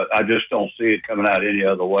 I just don't see it coming out any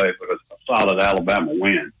other way but a solid Alabama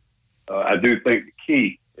win. I do think the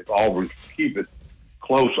key, if Auburn can keep it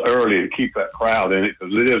close early and keep that crowd in it,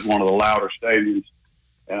 because it is one of the louder stadiums,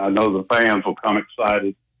 and I know the fans will come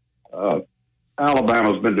excited.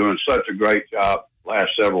 Alabama's been doing such a great job last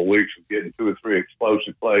several weeks of getting 2 or 3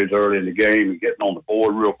 explosive plays early in the game and getting on the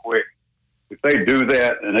board real quick. If they do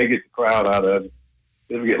that and they get the crowd out of it,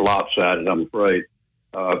 it'll get lopsided, I'm afraid.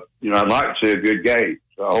 I'd like to see a good game.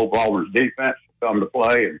 So I hope Auburn's defense will come to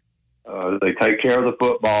play and they take care of the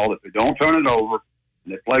football. If they don't turn it over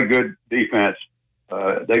and they play good defense,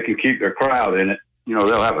 they can keep their crowd in it.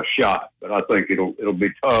 They'll have a shot, but I think it'll be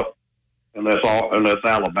tough unless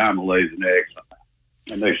Alabama lays an egg somehow.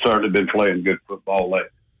 And they've certainly been playing good football lately.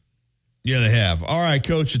 Yeah, they have. All right,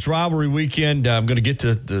 Coach, it's rivalry weekend. I'm going to get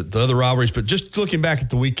to the other rivalries, but just looking back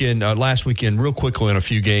at the weekend, last weekend, real quickly on a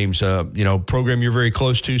few games, program you're very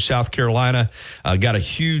close to, South Carolina, got a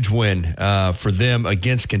huge win for them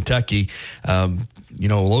against Kentucky.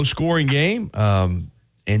 Low-scoring game, and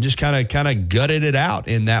and just kind of gutted it out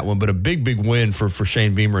in that one. But a big win for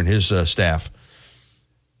Shane Beamer and his staff.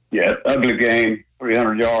 Yeah, ugly game,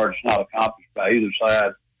 300 yards, not accomplished by either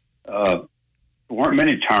side. There weren't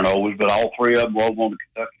many turnovers, but all three of them were over on the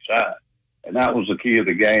Kentucky side. And that was the key of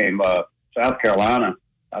the game. South Carolina,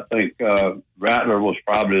 I think Rattler was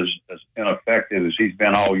probably as ineffective as he's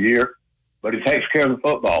been all year, but he takes care of the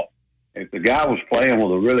football. If the guy was playing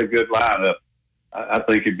with a really good lineup, I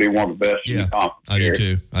think he'd be one of the best in the conference.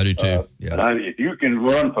 I do too. Yeah. But if you can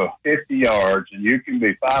run for 50 yards and you can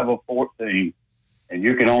be 5 of 14 and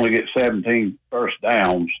you can only get 17 first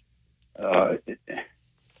downs,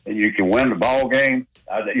 and you can win the ball game,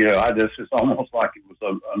 it's almost like it was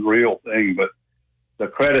an unreal thing. But the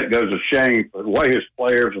credit goes to Shane for the way his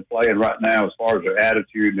players are playing right now as far as their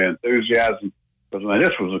attitude and enthusiasm. Because,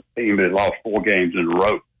 this was a team that had lost 4 games in a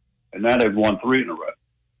row, and now they've won 3 in a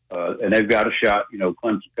row. And they've got a shot,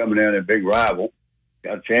 Clemson coming in, a big rival,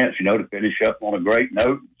 got a chance, to finish up on a great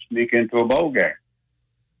note and sneak into a bowl game.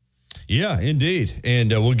 Yeah, indeed. And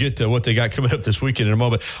we'll get to what they got coming up this weekend in a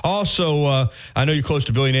moment. Also, I know you're close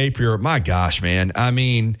to Billy Napier. My gosh, man. I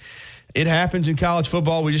mean, it happens in college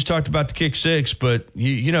football. We just talked about the kick six, but,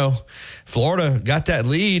 Florida got that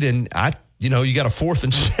lead, and you got a 4th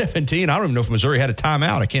and 17. I don't even know if Missouri had a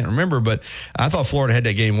timeout. I can't remember, but I thought Florida had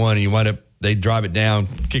that game won, and you wind up, they drive it down,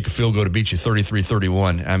 kick a field goal to beat you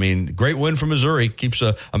 33-31. I mean, great win for Missouri. Keeps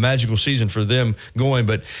a magical season for them going.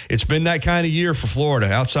 But it's been that kind of year for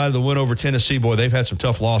Florida. Outside of the win over Tennessee, boy, they've had some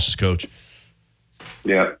tough losses, Coach.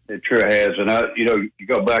 Yeah, it sure has. And, you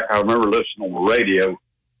go back, I remember listening on the radio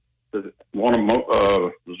to one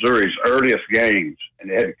of Missouri's earliest games, and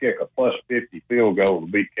they had to kick a plus 50 field goal to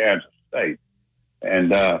beat Kansas State.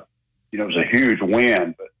 And, it was a huge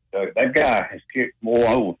win, but that guy has kicked more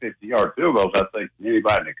over 50-yard field goals, I think, than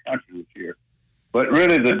anybody in the country this year. But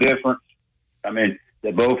really the difference,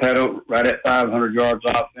 they both had right at 500 yards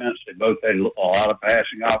offense. They both had a lot of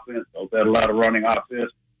passing offense. Both had a lot of running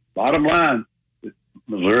offense. Bottom line,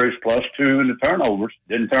 Missouri's +2 in the turnovers,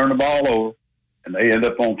 didn't turn the ball over, and they end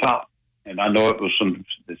up on top. And I know it was some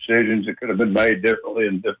decisions that could have been made differently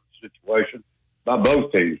in different situations by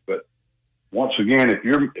both teams. But once again, if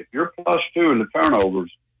you're +2 in the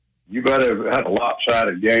turnovers, you better have a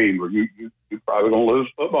lopsided game, or you're probably going to lose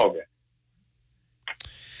a football game.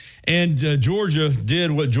 And Georgia did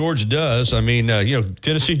what Georgia does.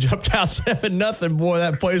 Tennessee jumped out 7-0. Boy,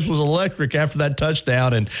 that place was electric after that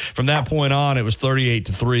touchdown. And from that point on, it was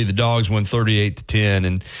 38-3. The Dogs won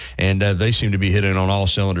 38-10, and they seem to be hitting on all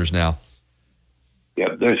cylinders now.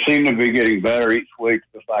 Yeah, they seem to be getting better each week,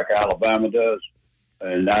 just like Alabama does.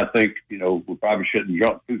 And I think, we probably shouldn't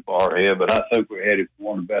jump too far ahead, but I think we're headed for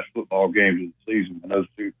one of the best football games of the season when those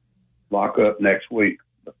two lock up next week,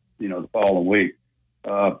 the following week.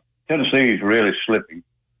 Tennessee is really slipping,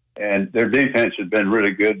 and their defense has been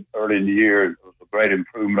really good early in the year. It was a great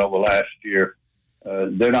improvement over last year.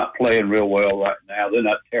 They're not playing real well right now. They're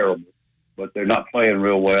not terrible, but they're not playing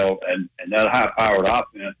real well. And that high-powered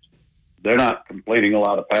offense, they're not completing a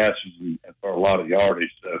lot of passes and for a lot of yardage.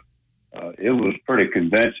 So it was pretty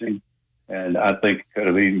convincing, and I think it could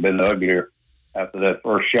have even been uglier after that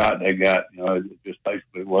first shot they got. It just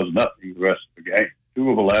basically wasn't nothing the rest of the game.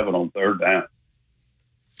 2 of 11 on 3rd down.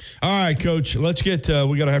 All right, Coach, let's get we're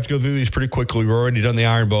going to have to go through these pretty quickly. We've already done the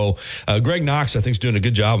Iron Bowl. Greg Knox, I think, is doing a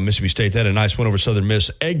good job of Mississippi State. They had a nice win over Southern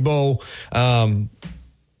Miss. Egg Bowl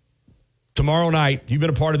tomorrow night. You've been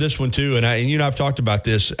a part of this one too, and I've talked about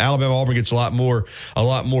this. Alabama-Auburn gets a lot more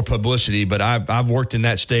publicity, but I've worked in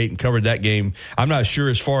that state and covered that game. I'm not sure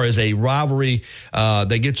as far as a rivalry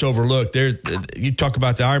that gets overlooked. You talk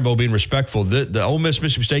about the Iron Bowl being respectful. The Ole Miss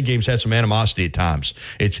Mississippi State games had some animosity at times.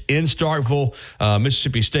 It's in Starkville,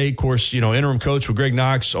 Mississippi State. Of course, interim coach with Greg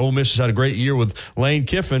Knox. Ole Miss has had a great year with Lane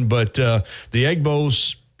Kiffin, but the Egg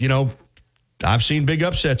Bowls, I've seen big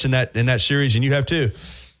upsets in that series, and you have too.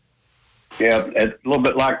 Yeah, it's a little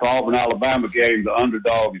bit like the Auburn-Alabama game. The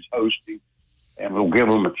underdog is hosting, and we'll give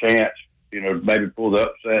them a chance, maybe pull the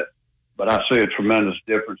upset. But I see a tremendous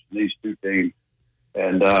difference in these two teams.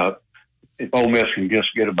 And if Ole Miss can just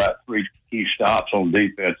get about 3 key stops on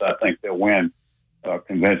defense, I think they'll win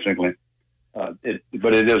convincingly. But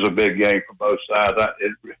it is a big game for both sides.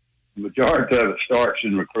 The majority of it starts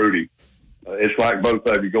in recruiting. It's like both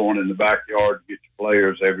of you going in the backyard to get your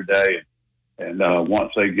players every day. And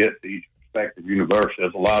once they get to each respective university,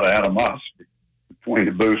 there's a lot of animosity between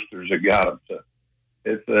the boosters that got them. So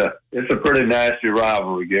it's a pretty nasty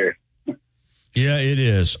rivalry, Gary. Yeah, it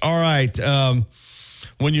is. All right.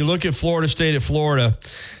 When you look at Florida State at Florida,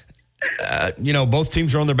 both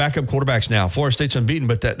teams are on their backup quarterbacks now. Florida State's unbeaten,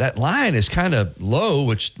 but that line is kind of low,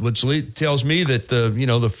 which tells me that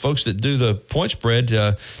the folks that do the point spread,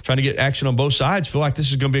 trying to get action on both sides, feel like this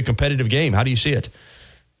is going to be a competitive game. How do you see it?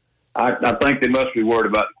 I think they must be worried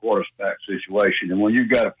about the quarterback situation. And when you've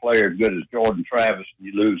got a player as good as Jordan Travis and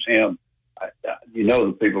you lose him,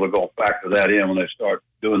 the people are going to factor that in when they start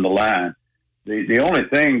doing the line. The only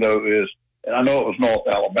thing, though, is, and I know it was North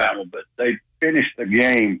Alabama, but they finished the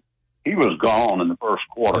game. He was gone in the first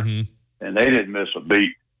quarter, and they didn't miss a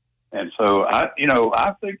beat. And so, I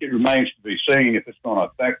think it remains to be seen if it's going to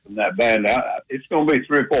affect them that bad. It's going to be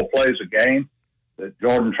 3 or 4 plays a game that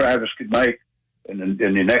Jordan Travis could make and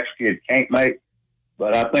the next kid can't make.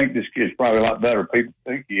 But I think this kid's probably a lot better than people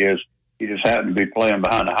think he is. He just happened to be playing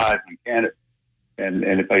behind the Heisman candidate. And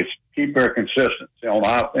if they keep their consistency on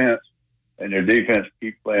offense and their defense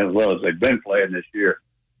keep playing as well as they've been playing this year,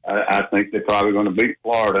 I think they're probably going to beat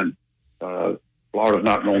Florida. And Florida's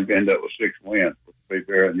not going to end up with 6 wins, which would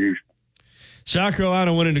be very unusual. South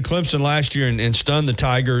Carolina went into Clemson last year and stunned the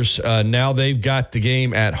Tigers. Now they've got the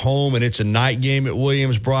game at home, and it's a night game at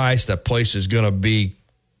Williams-Brice. That place is going to be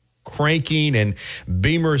cranking, and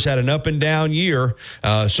Beamer's had an up-and-down year.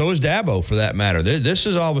 So is Dabo, for that matter. This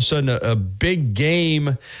is all of a sudden a big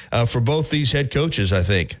game for both these head coaches, I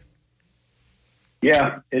think.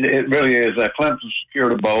 Yeah, it really is. Clemson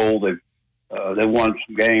secured a bowl. They won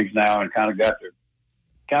some games now and kind of got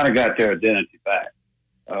their identity back.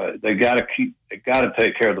 They got to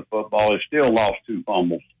take care of the football. They still lost 2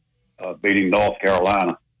 fumbles, beating North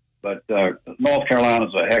Carolina. But North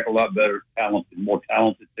Carolina's a heck of a lot more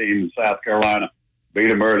talented team than South Carolina.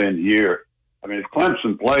 Beat them early in the year. I mean, if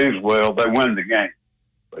Clemson plays well, they win the game.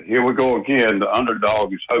 But here we go again. The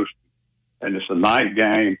underdog is hosting, and it's a night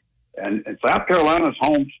game. And South Carolina's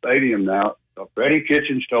home stadium now. Freddie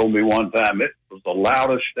Kitchens told me one time it was the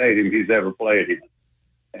loudest stadium he's ever played in.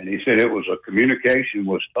 And he said communication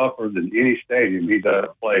was tougher than any stadium he's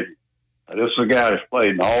ever played in. Now, this is a guy that's played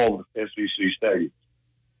in all the SEC stadiums.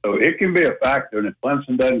 So it can be a factor. And if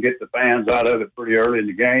Clemson doesn't get the fans out of it pretty early in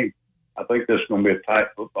the game, I think this is going to be a tight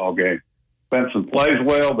football game. Clemson plays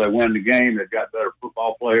well. They win the game. They've got better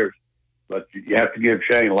football players. But you have to give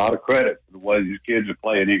Shane a lot of credit for the way these kids are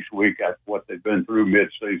playing each week after what they've been through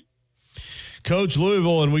mid-season. Coach,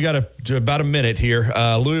 Louisville, and we got about a minute here.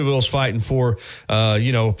 Louisville's fighting for, a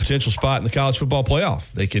potential spot in the college football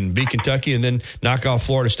playoff. They can beat Kentucky and then knock off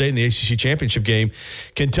Florida State in the ACC championship game.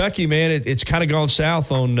 Kentucky, man, it's kind of gone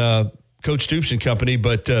south on Coach Stoops and company,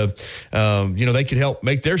 but, they could help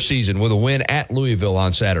make their season with a win at Louisville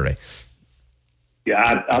on Saturday.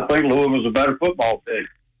 Yeah, I think Louisville's a better football team.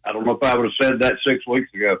 I don't know if I would have said that 6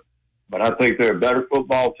 weeks ago, but I think they're a better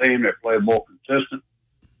football team. They play more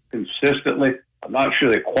consistently. I'm not sure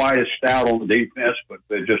they're quite as stout on the defense, but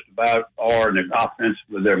they just about are, and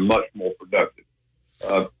offensively they're much more productive.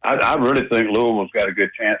 I really think Louisville's got a good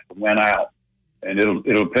chance to win out, and it'll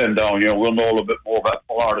depend on, we'll know a little bit more about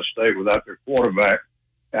Florida State without their quarterback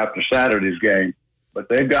after Saturday's game, but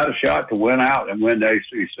they've got a shot to win out and win the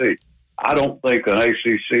ACC. I don't think an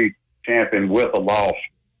ACC champion with a loss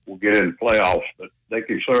will get in the playoffs, but they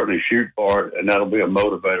can certainly shoot for it, and that'll be a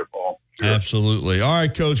motivator for them. Sure. Absolutely. All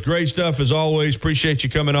right, Coach, great stuff as always. Appreciate you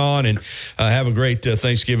coming on, and have a great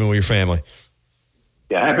Thanksgiving with your family.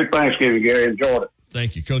 Yeah, happy Thanksgiving, Gary. Enjoyed it.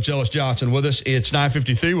 Thank you. Coach Ellis Johnson with us. It's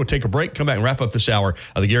 9:53. We'll take a break, come back and wrap up this hour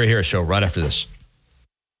of the Gary Harris Show right after this.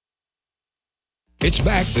 It's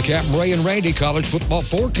back, the Captain Ray and Randy College Football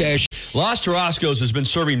Forecast. Los Tarascos has been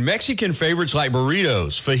serving Mexican favorites like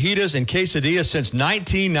burritos, fajitas, and quesadillas since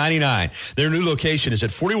 1999. Their new location is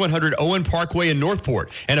at 4100 Owen Parkway in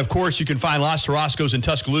Northport. And, of course, you can find Los Tarascos in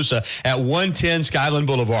Tuscaloosa at 110 Skyland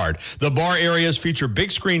Boulevard. The bar areas feature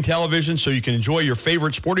big screen television so you can enjoy your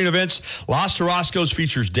favorite sporting events. Los Tarascos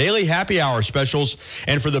features daily happy hour specials.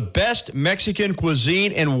 And for the best Mexican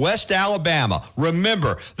cuisine in West Alabama,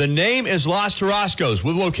 remember, the name is Los Tarascos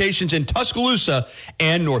with locations in Tuscaloosa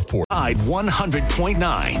and Northport. Tide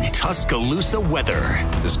 100.9 Tuscaloosa weather.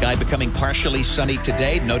 The sky becoming partially sunny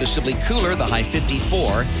today, noticeably cooler, the high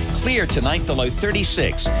 54. Clear tonight, the low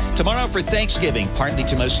 36. Tomorrow for Thanksgiving, partly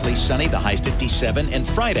to mostly sunny, the high 57. And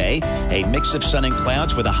Friday, a mix of sun and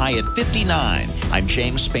clouds with a high at 59. I'm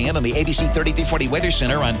James Spann on the ABC 3340 Weather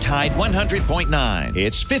Center on Tide 100.9.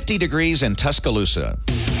 It's 50 degrees in Tuscaloosa.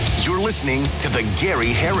 You're listening to the Gary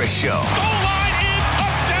Harris Show.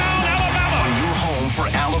 For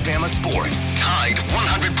Alabama sports. Tide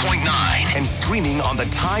 100.9 and streaming on the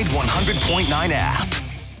Tide 100.9 app.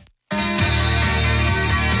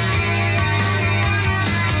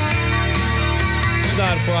 It's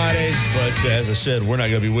on Friday, but as I said, we're not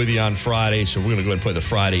going to be with you on Friday, so we're going to go ahead and play the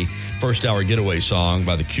Friday first hour getaway song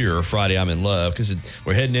by The Cure, Friday I'm in Love, because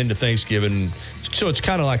we're heading into Thanksgiving, so it's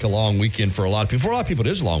kind of like a long weekend for a lot of people. For a lot of people,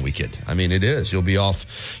 it is a long weekend. I mean, it is. You'll be off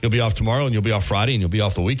tomorrow, and you'll be off Friday, and you'll be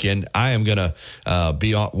off the weekend. I am going to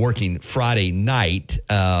be working Friday night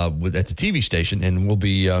at the TV station, and we'll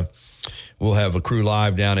have a crew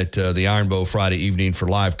live down at the Iron Bowl Friday evening for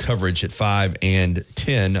live coverage at 5 and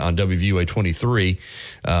 10 on WVUA 23.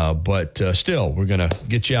 But still, we're going to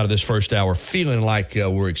get you out of this first hour feeling like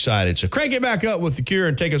we're excited. So crank it back up with The Cure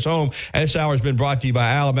and take us home. This hour has been brought to you by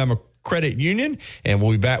Alabama Credit Union, and we'll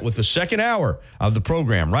be back with the second hour of the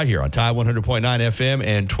program right here on Tide 100.9 FM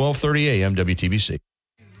and 1230 AM WTBC.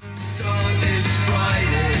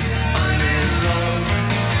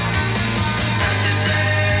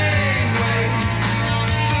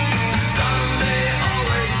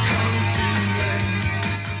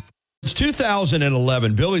 It's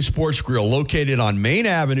 2011. Billy's Sports Grill, located on Main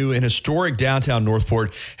Avenue in historic downtown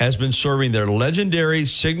Northport, has been serving their legendary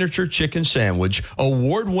signature chicken sandwich,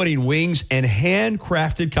 award-winning wings, and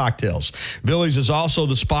handcrafted cocktails. Billy's is also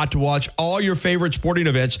the spot to watch all your favorite sporting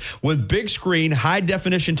events with big screen,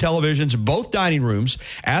 high-definition televisions, both dining rooms,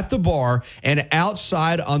 at the bar, and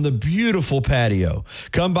outside on the beautiful patio.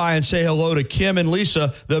 Come by and say hello to Kim and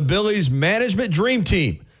Lisa, the Billy's Management Dream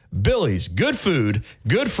Team. Billy's, good food,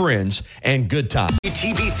 good friends, and good time.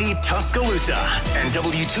 TBC Tuscaloosa and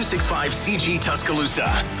W265CG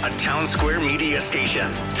Tuscaloosa, a Town Square media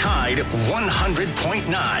station. Tide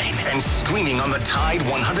 100.9 and streaming on the Tide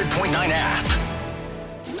 100.9 app.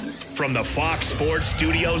 From the Fox Sports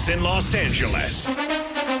Studios in Los Angeles,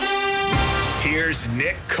 here's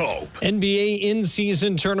Nick Cope. NBA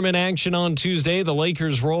in-season tournament action on Tuesday. The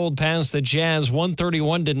Lakers rolled past the Jazz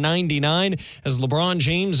 131-99 as LeBron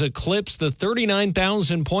James eclipsed the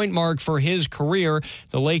 39,000-point mark for his career.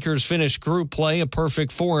 The Lakers finished group play a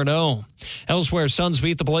perfect 4-0. Elsewhere, Suns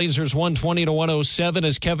beat the Blazers 120-107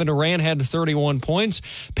 as Kevin Durant had 31 points.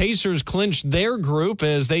 Pacers clinched their group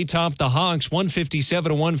as they topped the Hawks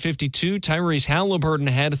 157-152. Tyrese Halliburton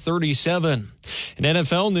had 37. In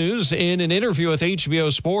NFL news, in an interview with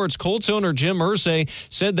HBO Sports, Colts owner Jim Irsay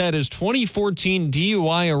said that his 2014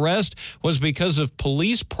 DUI arrest was because of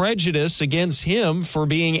police prejudice against him for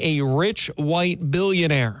being a rich white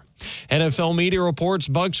billionaire. NFL media reports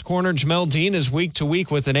Bucs corner Jamel Dean is week to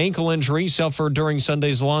week with an ankle injury suffered during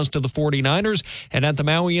Sunday's loss to the 49ers. And at the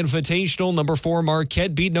Maui Invitational, number 4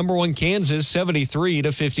 Marquette beat number 1 Kansas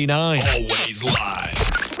 73-59. Always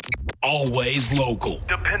live. Always local.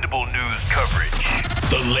 Dependable news coverage.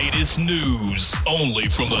 The latest news only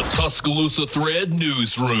from the Tuscaloosa Thread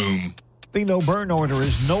Newsroom. The no-burn order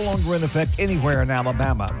is no longer in effect anywhere in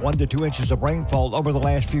Alabama. 1 to 2 inches of rainfall over the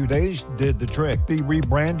last few days did the trick. The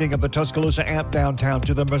rebranding of the Tuscaloosa Amp downtown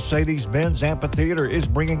to the Mercedes-Benz Amphitheater is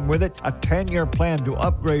bringing with it a 10-year plan to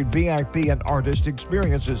upgrade VIP and artist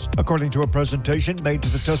experiences, according to a presentation made to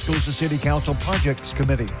the Tuscaloosa City Council Projects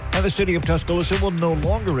Committee. And the city of Tuscaloosa will no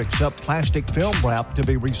longer accept plastic film wrap to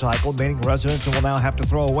be recycled, meaning residents will now have to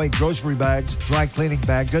throw away grocery bags, dry cleaning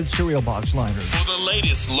bags, and cereal box liners. For the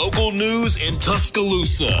latest local news in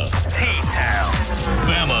Tuscaloosa, T-Town,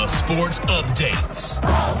 Bama Sports Updates,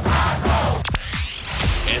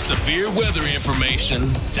 and severe weather information,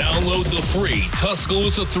 download the free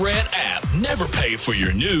Tuscaloosa Thread app. Never pay for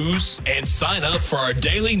your news, and sign up for our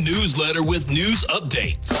daily newsletter with news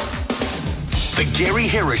updates. The Gary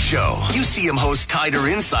Harris Show. UCM host Tider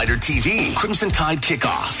Insider TV. Crimson Tide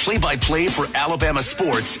Kickoff. Play-by-play for Alabama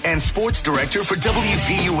sports and sports director for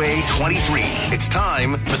WVUA 23. It's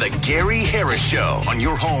time for the Gary Harris Show on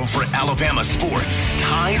your home for Alabama sports.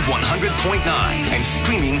 Tide 100.9 and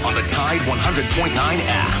streaming on the Tide 100.9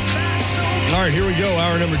 app. All right, here we go.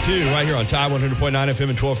 Hour number 2 right here on Tide 100.9 FM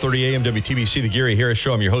and 1230 AM WTBC, the Gary Harris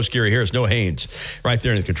Show. I'm your host, Gary Harris. Noah Haynes right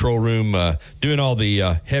there in the control room doing all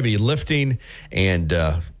the heavy lifting and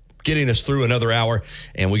getting us through another hour.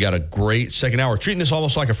 And we got a great second hour, treating this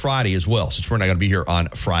almost like a Friday as well, since we're not going to be here on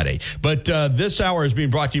Friday. But this hour is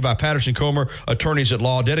being brought to you by Patterson Comer, attorneys at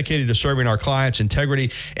law, dedicated to serving our clients'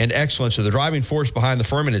 integrity and excellence. Are the driving force behind the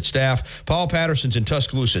firm and its staff. Paul Patterson's in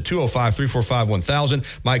Tuscaloosa, 205-345-1000.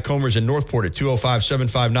 Mike Comer's in Northport at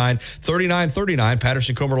 205-759-3939.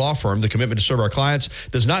 Patterson Comer Law Firm. The commitment to serve our clients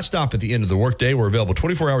does not stop at the end of the workday. We're available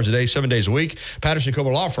 24 hours a day, 7 days a week.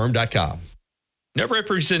 PattersonComerLawFirm.com. No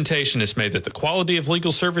representation is made that the quality of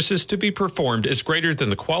legal services to be performed is greater than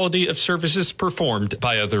the quality of services performed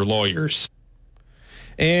by other lawyers.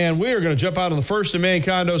 And we are going to jump out on the First and Main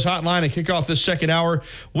Condos hotline and kick off this second hour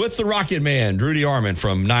with the Rocket Man, Drew DeArmond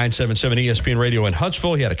from 977 ESPN Radio in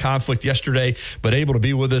Huntsville. He had a conflict yesterday, but able to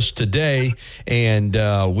be with us today. And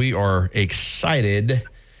we are excited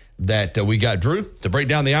that we got Drew to break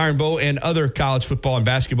down the Iron Bowl and other college football and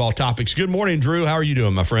basketball topics. Good morning, Drew. How are you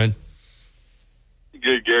doing, my friend?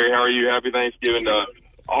 Good, Gary. How are you? Happy Thanksgiving to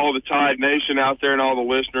all the Tide Nation out there and all the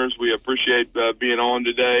listeners. We appreciate being on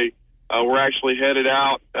today. We're actually headed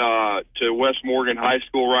out to West Morgan High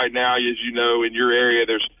School right now. As you know, in your area,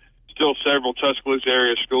 there's still several Tuscaloosa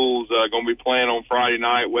area schools going to be playing on Friday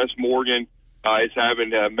night. West Morgan is having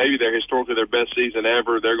maybe historically their best season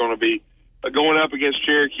ever. They're going to be going up against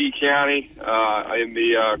Cherokee County in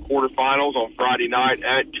the quarterfinals on Friday night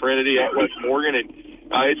at Trinity at West Morgan, and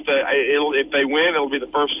if they win, it'll be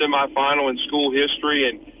the first semifinal in school history,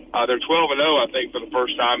 and they're 12-0, I think, for the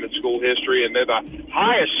first time in school history, and they're the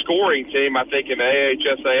highest scoring team, I think, in the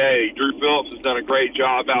AHSAA. Drew Phillips has done a great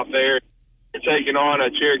job out there. They're taking on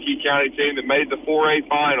a Cherokee County team that made the 4A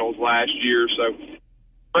finals last year, so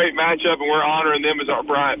great matchup, and we're honoring them as our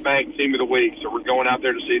Bryant Bank Team of the Week, so we're going out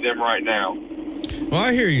there to see them right now. Well,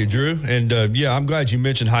 I hear you, Drew, and I'm glad you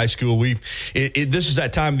mentioned high school. This is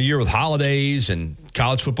that time of the year with holidays and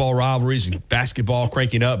college football rivalries and basketball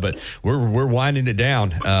cranking up, but we're winding it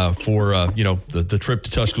down for the trip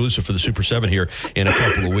to Tuscaloosa for the Super 7 here in a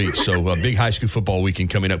couple of weeks. So a big high school football weekend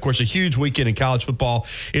coming up. Of course, a huge weekend in college football.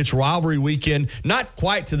 It's rivalry weekend, not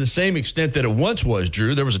quite to the same extent that it once was,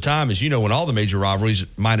 Drew. There was a time, as you know, when all the major rivalries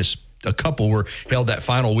minus a couple were held that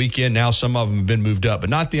final weekend. Now some of them have been moved up, but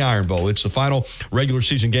not the Iron Bowl. It's the final regular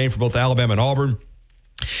season game for both Alabama and Auburn.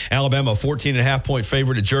 Alabama, a 14.5-point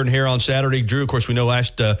favorite at Jordan-Hare on Saturday. Drew, of course, we know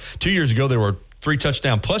last 2 years ago they were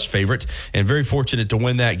 3-touchdown-plus favorite and very fortunate to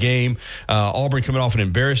win that game. Auburn coming off an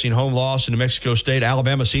embarrassing home loss in New Mexico State.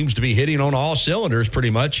 Alabama seems to be hitting on all cylinders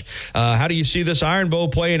pretty much. How do you see this Iron Bowl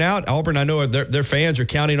playing out? Auburn, I know their fans are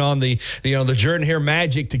counting on the Jordan-Hare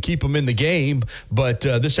magic to keep them in the game, but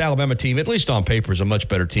this Alabama team, at least on paper, is a much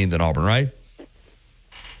better team than Auburn, right?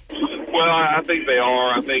 Well, I think they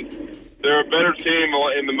are. I think they're a better team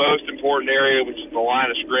in the most important area, which is the line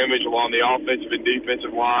of scrimmage along the offensive and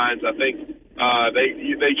defensive lines. I think they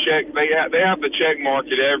have the check mark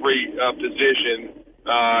at every position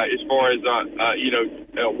as far as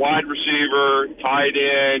wide receiver, tight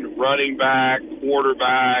end, running back,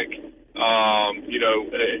 quarterback,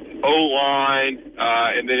 O-line,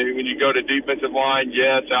 and then when you go to defensive line,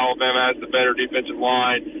 yes, Alabama has the better defensive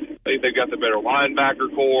line. I think they've got the better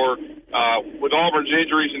linebacker core. With Auburn's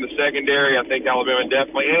injuries in the secondary, I think Alabama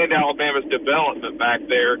definitely, and Alabama's development back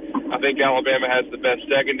there, I think Alabama has the best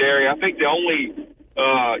secondary. I think the only,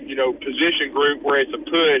 position group where it's a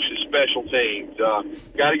push is special teams.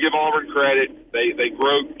 Got to give Auburn credit. They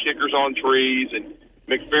grow kickers on trees, and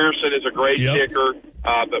McPherson is a great kicker.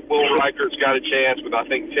 But Will Reichert's got a chance with, I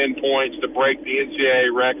think, 10 points to break the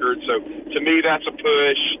NCAA record. So, to me, that's a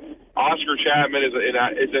push. Oscar Chapman is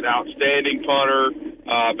an outstanding punter,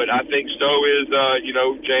 but I think so is,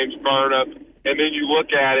 James Burnap. And then you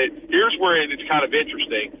look at it, here's where it's kind of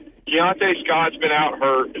interesting. Keontae Scott's been out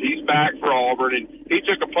hurt, but he's back for Auburn, and he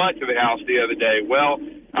took a punt to the house the other day. Well,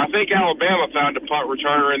 I think Alabama found a punt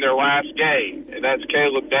returner in their last game, and that's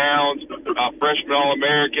Caleb Downs, freshman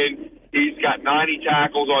All-American. He's got 90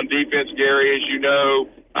 tackles on defense, Gary, as you know.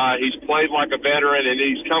 He's played like a veteran, and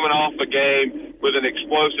he's coming off a game with an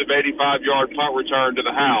explosive 85-yard punt return to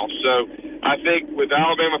the house. So I think with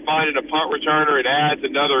Alabama finding a punt returner, it adds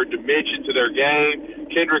another dimension to their game.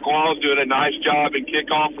 Kendrick Law's doing a nice job in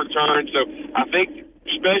kickoff return. So I think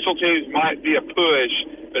special teams might be a push,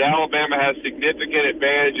 but Alabama has significant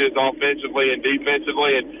advantages offensively and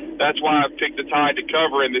defensively, and that's why I've picked the Tide to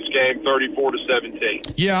cover in this game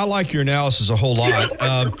 34-17. Yeah, I like your analysis a whole lot.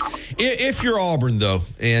 If you're Auburn, though,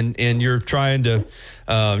 and you're trying to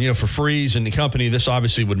for Freeze and the company, this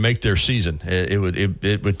obviously would make their season. It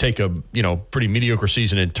would take a pretty mediocre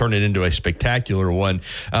season and turn it into a spectacular one.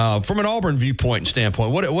 From an Auburn viewpoint and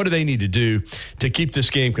standpoint, what do they need to do to keep this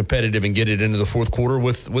game competitive and get it into the fourth quarter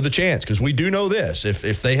with a chance? Because we do know this: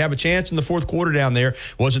 if they have a chance in the fourth quarter down there,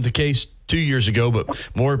 wasn't the case 2 years ago, but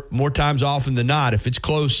more times often than not, if it's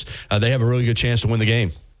close, they have a really good chance to win the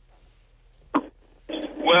game.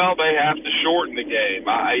 Well, they have to shorten the game.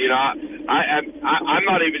 I'm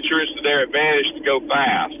not even sure it's to their advantage to go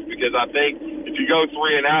fast, because I think if you go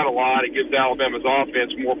 3 and out a lot, it gives Alabama's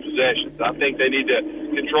offense more possessions. I think they need to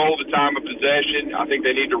control the time of possession. I think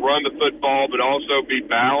they need to run the football, but also be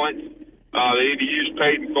balanced. They need to use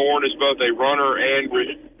Peyton Thorne as both a runner and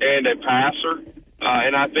a passer.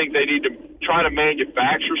 And I think they need to try to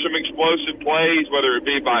manufacture some explosive plays, whether it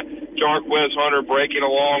be by Jarquez Hunter breaking a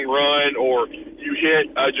long run, or you hit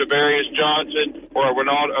Javarius Johnson or a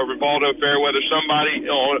Rivaldo Fairweather, somebody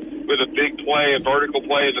with a big play, a vertical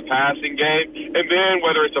play in the passing game. And then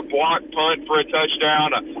whether it's a block punt for a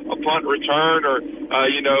touchdown, a punt return, or,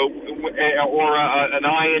 or an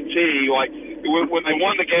INT, like when they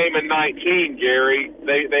won the game in 19, Gary,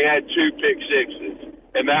 they had 2 pick sixes.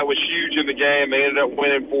 And that was huge in the game. They ended up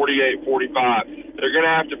winning 48-45. They're going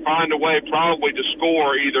to have to find a way probably to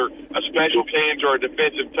score either a special teams or a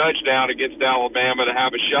defensive touchdown against Alabama to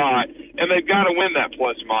have a shot. And they've got to win that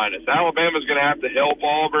plus-minus. Alabama's going to have to help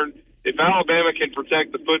Auburn. If Alabama can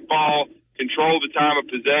protect the football, control the time of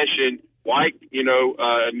possession, like,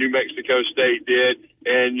 New Mexico State did,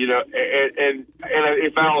 and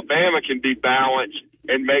if Alabama can be balanced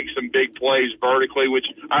and make some big plays vertically,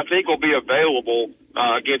 which I think will be available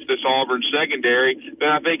against this Auburn secondary, then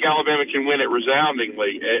I think Alabama can win it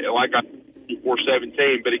resoundingly, like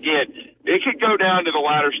 4-17. But again, it could go down to the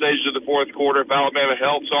latter stages of the fourth quarter if Alabama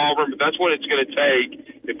helps Auburn, but that's what it's going to take.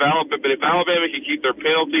 If Alabama can keep their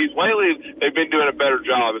penalties, lately they've been doing a better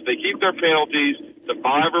job. If they keep their penalties to 5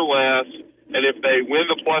 or less, and if they win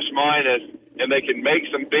the plus-minus and they can make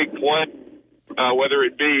some big plays, whether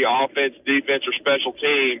it be offense, defense, or special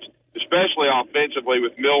teams, especially offensively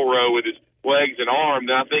with Milroe with his legs and arm,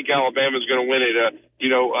 then I think Alabama's going to win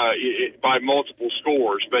it, by multiple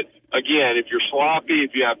scores. But again, if you're sloppy,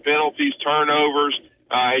 if you have penalties, turnovers,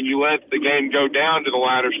 and you let the game go down to the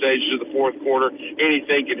latter stages of the fourth quarter,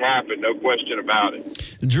 anything can happen, no question about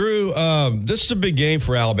it. Drew, this is a big game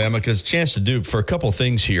for Alabama because a chance to do for a couple of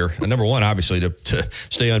things here. Number one, obviously, to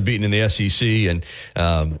stay unbeaten in the SEC and,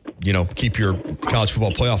 keep your college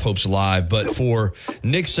football playoff hopes alive. But for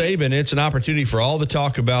Nick Saban, it's an opportunity for all the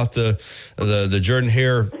talk about the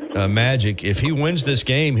Jordan-Hare magic. If he wins this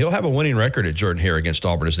game, he'll have a winning record at Jordan-Hare against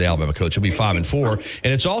Auburn as the Alabama coach. He'll be 5-4.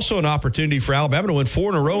 And it's also an opportunity for Alabama to win 4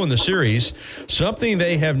 in a row in the series, something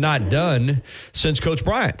they have not done since Coach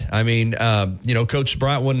Bryant. I mean, Coach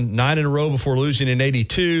Bryant won 9 in a row before losing in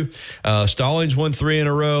 82. Stallings won 3 in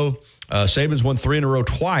a row. Saban's won 3 in a row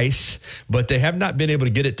twice, but they have not been able to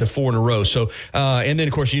get it to 4 in a row. So, and then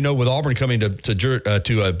of course, with Auburn coming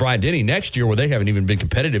to Bryant-Denny next year, where they haven't even been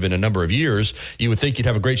competitive in a number of years, you would think you'd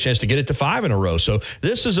have a great chance to get it to 5 in a row. So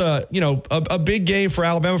this is a big game for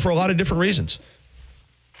Alabama for a lot of different reasons.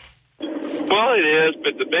 Well, it is,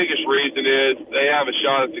 but the biggest reason is they have a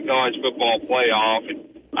shot at the college football playoff. And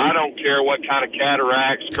I don't care what kind of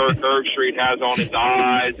cataracts Kirk Herbstreit has on his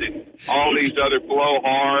eyes and all these other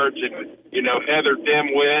blowhards and, Heather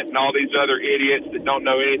Dimwit and all these other idiots that don't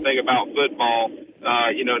know anything about football.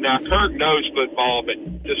 Now Kirk knows football, but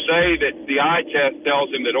to say that the eye test tells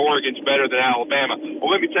him that Oregon's better than Alabama, well,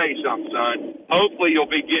 let me tell you something, son. Hopefully you'll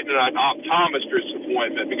be getting an optometrist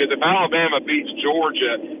appointment, because if Alabama beats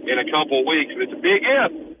Georgia in a couple of weeks, and it's a big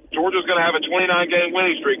if, Georgia's going to have a 29-game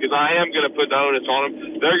winning streak, because I am going to put the onus on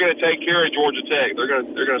them. They're going to take care of Georgia Tech. They're going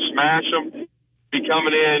to smash them, be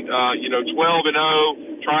coming in,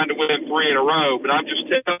 12-0, trying to win 3 in a row. But I'm just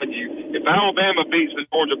telling you, if Alabama beats the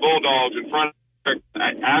Georgia Bulldogs in front of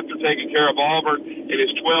after taking care of Auburn, it is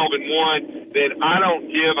 12-1, then I don't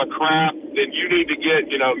give a crap. Then you need to get,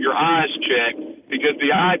 your eyes checked, because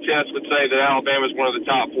the eye test would say that Alabama is one of the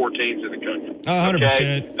top 4 teams in the country. 100%.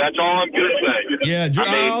 Okay? That's all I'm going to say. Yeah,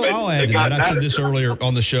 I'll add to that. I said this earlier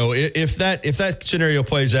on the show. If that scenario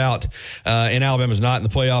plays out and Alabama's not in the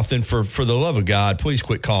playoff, then for the love of God, please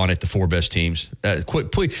quit calling it the 4 best teams.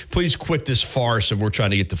 Please quit this farce of we're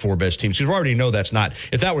trying to get the 4 best teams, because we already know that's not.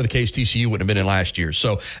 If that were the case, TCU wouldn't have been in last year.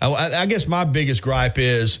 So I guess my biggest gripe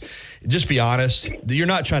is, just be honest. You're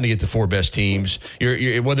not trying to get the 4 best teams.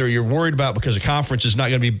 Whether you're worried about because the conference is not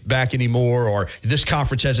going to be back anymore, or this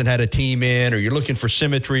conference hasn't had a team in, or you're looking for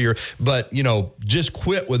symmetry, but just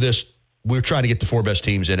quit with this. We're trying to get the 4 best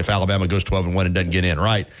teams in if Alabama goes 12-1 and doesn't get in,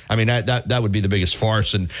 right? I mean, that would be the biggest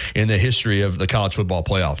farce in the history of the college football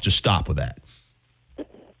playoff. Just stop with that.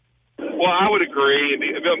 Well, I would agree.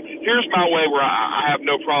 Here's my way where I have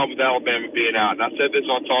no problem with Alabama being out, and I said this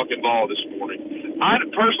on Talking Ball this morning.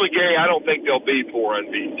 Personally, Gary, I don't think there'll be 4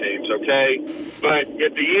 unbeaten teams, okay? But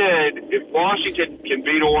at the end, if Washington can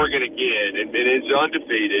beat Oregon again and is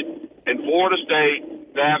undefeated, and Florida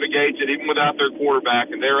State navigates it even without their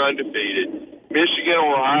quarterback and they're undefeated, Michigan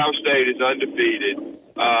or Ohio State is undefeated,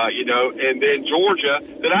 and then Georgia,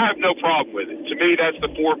 then I have no problem with it. To me, that's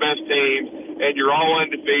the 4 best teams, and you're all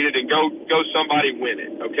undefeated, and go somebody win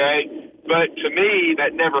it, okay? But to me,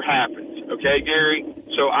 that never happens, okay, Gary?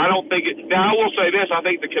 So I don't think it. Now, I will say this. I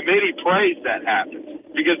think the committee prays that happens,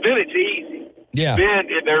 because then it's easy. Yeah.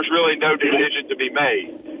 Then there's really no decision to be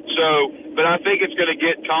made. But I think it's going to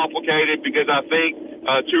get complicated because I think 2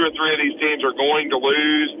 or 3 of these teams are going to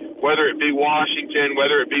lose, whether it be Washington,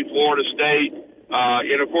 whether it be Florida State.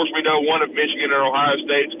 And, of course, we know one of Michigan and Ohio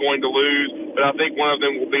State is going to lose, but I think one of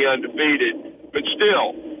them will be undefeated. But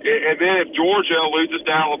still, and then if Georgia loses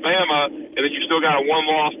to Alabama and then you still got a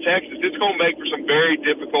one-loss Texas, it's going to make for some very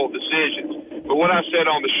difficult decisions. But what I said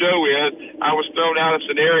on the show is I was thrown out a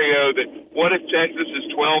scenario that what if Texas is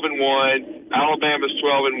 12-1, Alabama's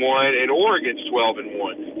 12-1, and Oregon's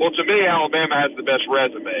 12-1? Well, to me, Alabama has the best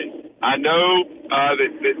resume. I know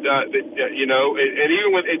that you know, and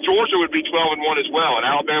even with and Georgia would be 12-1 as well, and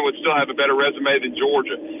Alabama would still have a better resume than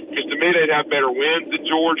Georgia because to me they'd have better wins than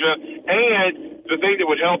Georgia. And the thing that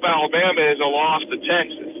would help Alabama is a loss to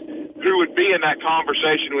Texas, who would be in that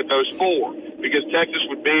conversation with those 4, because Texas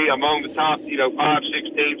would be among the top, 5, 6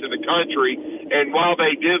 teams in the country. And while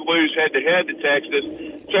they did lose head-to-head to Texas,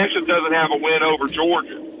 Texas doesn't have a win over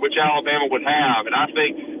Georgia, which Alabama would have. And I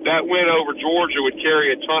think that win over Georgia would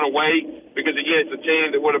carry a ton of weight because, again, it's a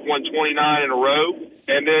team that would have won 29 in a row.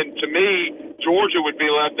 And then, to me, Georgia would be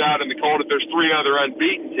left out in the cold if there's 3 other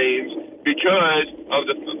unbeaten teams because of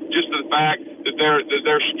the fact that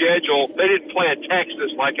their schedule, they didn't play at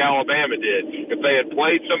Texas like Alabama did. If they had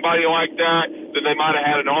played somebody like that, then they might have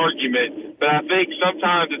had an argument. But I think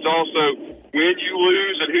sometimes it's also when you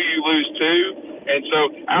lose and who you lose to. And so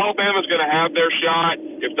Alabama's going to have their shot.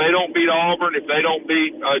 If they don't beat Auburn, if they don't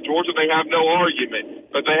beat Georgia, they have no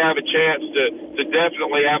argument. But they have a chance to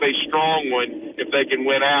definitely have a strong one if they can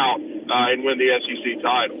win out and win the SEC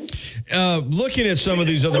title. Looking at some of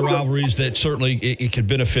these other rivalries that certainly it could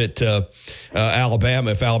benefit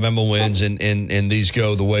Alabama if Alabama wins and these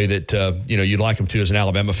go the way that you'd like them to as an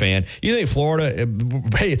Alabama fan. You think Florida?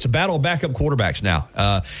 Hey, it's a battle of backup quarterbacks now.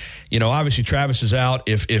 Obviously Travis is out.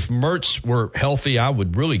 If Mertz were healthy, I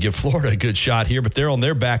would really give Florida a good shot here. But they're on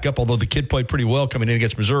their backup. Although the kid played pretty well coming in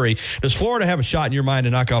against Missouri. Does Florida have a shot in your mind to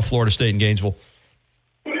knock off Florida State in Gainesville?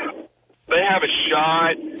 They have a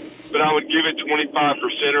shot, but I would give it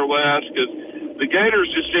 25% or less because the Gators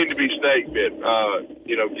just seem to be snake bit.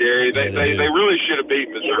 Gary, they really should have beat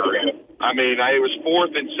Missouri. I mean, it was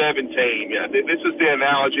 4th and 17. Yeah, this is the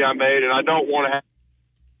analogy I made, and I don't want to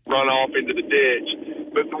run off into the ditch.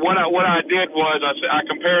 But what I did was I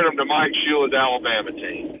compared them to Mike Shula's Alabama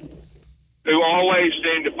team, who always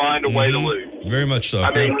seemed to find a way to lose. Very much so.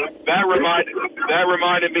 I mean, that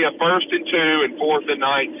reminded me of 1st and 2 and 4th and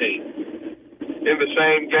 19. In the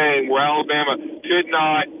same game where Alabama could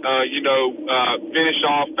not, finish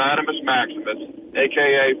off Minimus Maximus,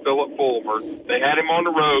 a.k.a. Philip Fulmer. They had him on the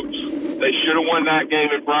ropes. They should have won that game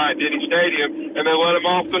at Bryant-Denny Stadium, and they let him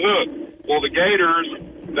off the hook. Well, the Gators,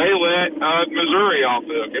 they let Missouri off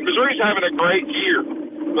the hook. And Missouri's having a great year,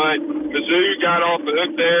 but Mizzou got off the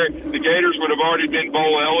hook there. The Gators would have already been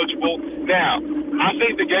bowl eligible. Now, I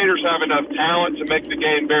think the Gators have enough talent to make the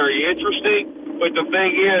game very interesting. But the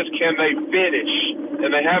thing is, can they finish? And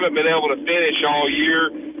they haven't been able to finish all year.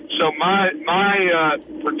 So my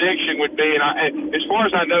prediction would be, and as far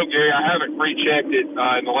as I know, Gary, I haven't rechecked it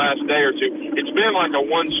in the last day or two. It's been like a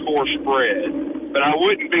 1-score spread. But I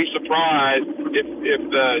wouldn't be surprised if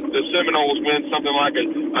the Seminoles win something like a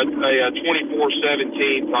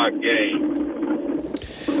 24-17 type game.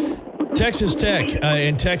 Texas Tech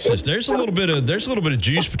in Texas. There's a little bit of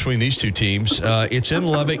juice between these two teams. It's in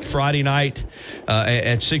Lubbock Friday night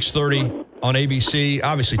at 6:30 on ABC.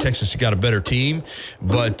 Obviously, Texas has got a better team,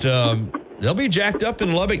 but they'll be jacked up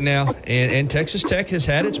in Lubbock now. And Texas Tech has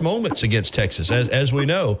had its moments against Texas, as we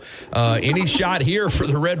know. Any shot here for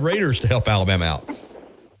the Red Raiders to help Alabama out?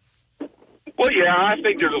 Well, yeah, I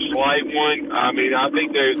think there's a slight one. I mean, I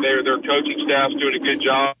think their coaching staff's doing a good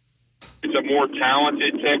job. It's a more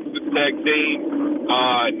talented Texas Tech team.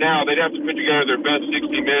 Now they'd have to put together their best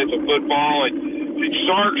 60 minutes of football. And to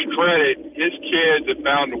Sark's credit, his kids have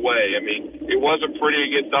found a way. I mean, it wasn't pretty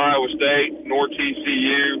against Iowa State nor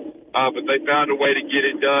TCU, but they found a way to get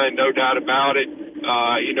it done, no doubt about it.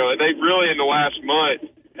 And they've really in the last month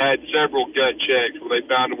had several gut checks where they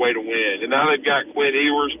found a way to win. And now they've got Quinn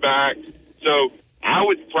Ewers back. So I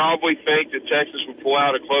would probably think that Texas would pull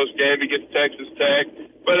out a close game against Texas Tech.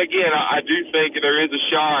 But again, I do think there is a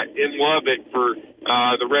shot in Lubbock for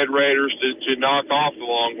the Red Raiders to knock off the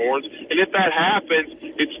Longhorns. And if that happens,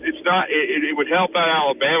 it would help out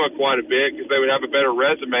Alabama quite a bit because they would have a better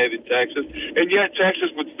resume than Texas. And yet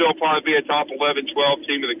Texas would still probably be a top 11, 12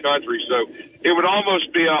 team in the country. So it would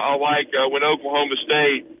almost be like when Oklahoma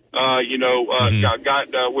State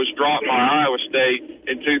was dropped by Iowa State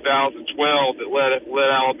in 2012 that let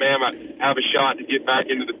Alabama have a shot to get back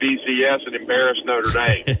into the BCS and embarrass Notre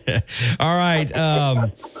Dame. All right.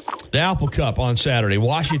 The Apple Cup on Saturday.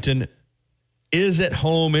 Washington is at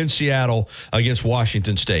home in Seattle against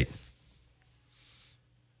Washington State.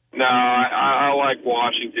 No, I like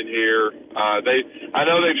Washington here. I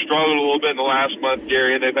know they've struggled a little bit in the last month,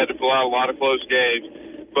 Gary, and they've had to pull out a lot of close games.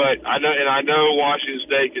 But I know Washington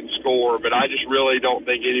State can score, but I just really don't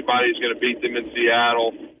think anybody's going to beat them in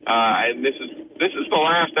Seattle. And this is the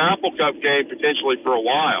last Apple Cup game potentially for a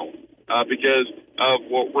while because of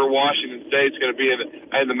where Washington State's going to be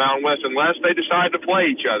in the Mountain West, unless they decide to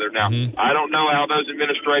play each other. Now, I don't know how those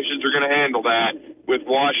administrations are going to handle that with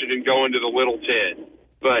Washington going to the Little Ten.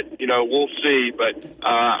 But, we'll see. But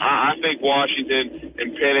I think Washington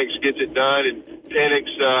and Penix gets it done, and Penix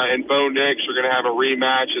and Bo Nix are going to have a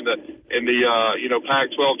rematch in the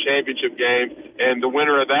Pac-12 championship game, and the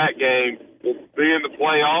winner of that game will be in the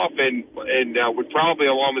playoff and would probably,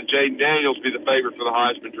 along with Jaden Daniels, be the favorite for the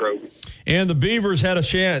Heisman Trophy. And the Beavers had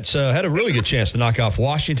a really good chance to knock off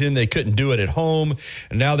Washington. They couldn't do it at home,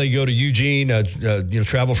 and now they go to Eugene.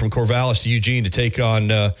 Travel from Corvallis to Eugene to take on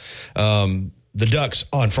the Ducks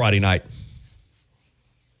on Friday night.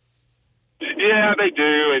 Yeah, they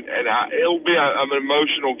do, and it'll be an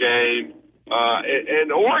emotional game.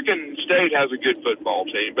 And Oregon State has a good football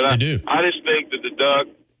team, but I just think that the Ducks.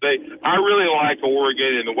 I really like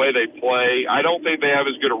Oregon and the way they play. I don't think they have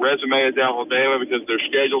as good a resume as Alabama because of their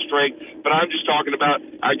schedule strength, but I'm just talking about,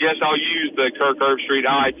 I guess I'll use the Kirk Herbstreit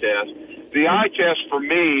eye test. The eye test for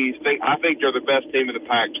me, I think they're the best team in the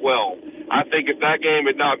Pac-12. I think if that game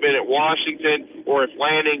had not been at Washington, or if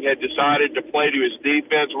Lanning had decided to play to his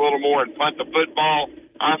defense a little more and punt the football,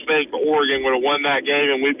 I think Oregon would have won that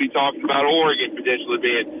game, and we'd be talking about Oregon potentially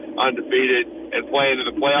being undefeated and playing in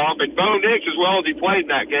the playoff. And Bo Nix, as well as he played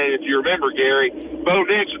in that game, if you remember, Gary, Bo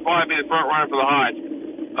Nix would probably be the front runner for the Heisman.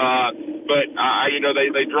 But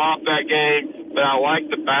they dropped that game. But I like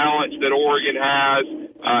the balance that Oregon has,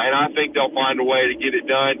 and I think they'll find a way to get it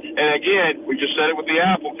done. And again, we just said it with the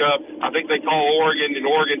Apple Cup. I think they call Oregon and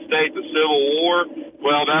Oregon State the Civil War.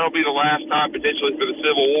 Well, that'll be the last time potentially for the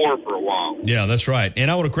Civil War for a while. Yeah, that's right. And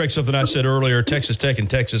I want to correct something I said earlier. Texas Tech in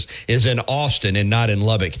Texas is in Austin and not in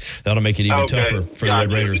Lubbock. That'll make it even tougher for the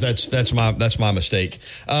Red Raiders. That's my mistake.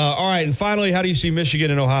 All right, and finally, how do you see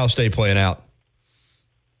Michigan and Ohio State playing out?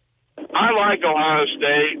 I like Ohio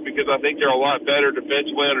State because I think they're a lot better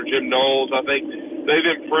defensively under Jim Knowles. I think they've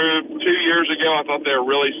improved. 2 years ago, I thought they were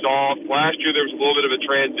really soft. Last year, there was a little bit of a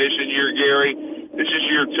transition year, Gary. This is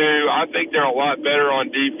year two. I think they're a lot better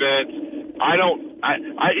on defense.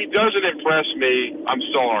 It doesn't impress me, I'm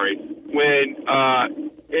sorry, when,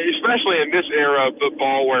 especially in this era of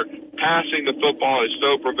football where passing the football is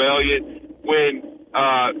so prevalent, when,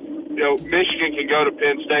 Michigan can go to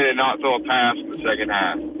Penn State and not throw a pass in the second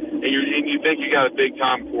half. And you think you got a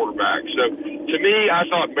big-time quarterback. So, to me, I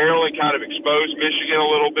thought Maryland kind of exposed Michigan a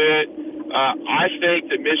little bit. I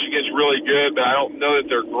think that Michigan's really good, but I don't know that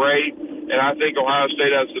they're great. And I think Ohio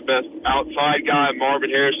State has the best outside guy,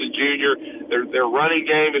 Marvin Harrison Jr. Their running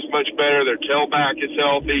game is much better. Their tailback is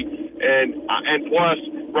healthy. And plus,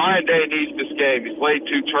 Ryan Day needs this game. He's laid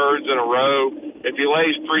 2 turds in a row. If he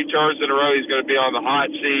lays 3 turds in a row, he's going to be on the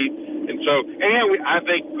hot seat. I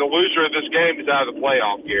think the loser of this game is out of the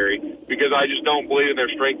playoff, Gary, because I just don't believe in their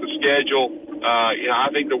strength of schedule. I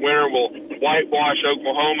think the winner will whitewash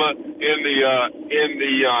Oklahoma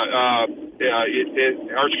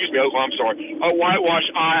whitewash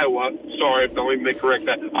Iowa. Sorry, let me correct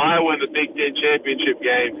that. Iowa in the Big Ten championship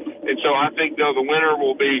game. And so I think, though, the winner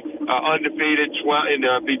will be undefeated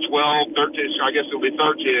and be 12, 13. I guess it'll be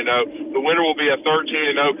 13-0. The winner will be a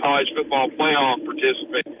 13-0 college football playoff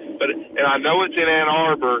participant. And I know it's in Ann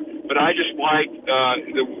Arbor, but I just like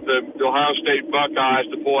the Ohio State Buckeyes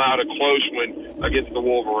to pull out a close one against the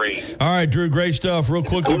Wolverines. All right, Drew, great stuff. Real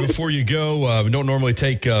quickly before you go, we don't normally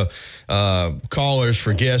take callers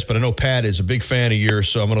for guests, but I know Pat is a big fan of yours,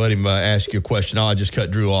 so I'm going to let him ask you a question. I'll just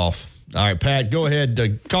cut Drew off. All right, Pat, go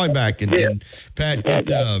ahead. Call him back. And Pat,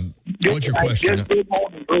 what's your question? Good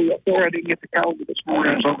morning, Drew. Sorry I didn't get the call this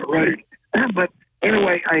morning. I was on the road. But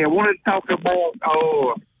anyway, I wanted to talk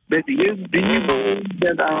about but do you believe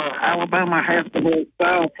that Alabama has the most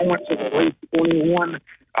style points of at least 21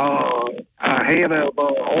 ahead of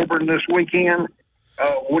Auburn this weekend?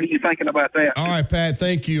 What are you thinking about that? All right, Pat,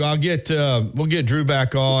 thank you. We'll get Drew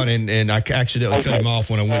back on, and I accidentally cut him off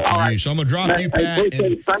when I went to you. So I'm going to drop you, Pat.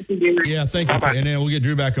 Thank you. Yeah, thank you. And then we'll get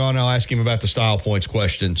Drew back on, and I'll ask him about the style points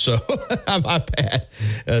question. So, my Pat,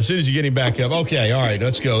 as soon as you get him back up. Okay, all right,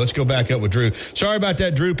 let's go. Let's go back up with Drew. Sorry about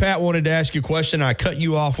that, Drew. Pat wanted to ask you a question. I cut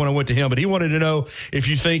you off when I went to him, but he wanted to know if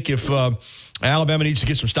you think Alabama needs to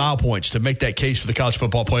get some style points to make that case for the college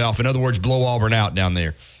football playoff. In other words, blow Auburn out down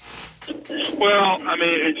there. Well, I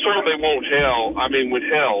mean, it certainly won't help.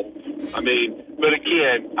 But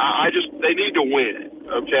again, they need to win.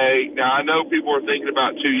 Okay. Now I know people are thinking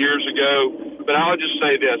about 2 years ago, but I'll just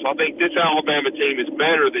say this: I think this Alabama team is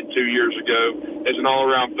better than 2 years ago as an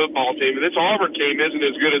all-around football team, and this Auburn team isn't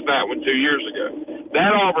as good as that one 2 years ago.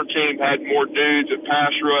 That Auburn team had more dudes at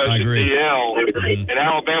pass rush and DL, and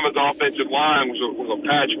Alabama's offensive line was a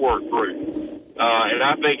patchwork group. And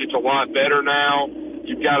I think it's a lot better now.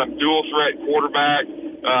 You've got a dual threat quarterback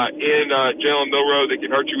in Jalen Milroe that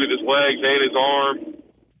can hurt you with his legs and his arm.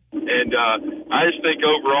 And I just think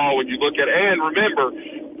overall, when you look at it, and remember,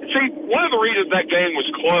 one of the reasons that game was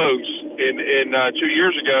close in 2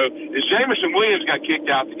 years ago is Jamison Williams got kicked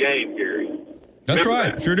out the game, Gary. That's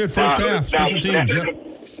right. Sure did. First half. Special teams.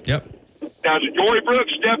 Yep. Now, Jory Brooks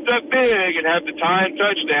stepped up big and had the tying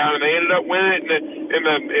touchdown, and they ended up winning it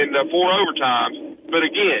in the 4 overtimes. But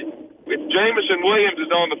again, if Jamison Williams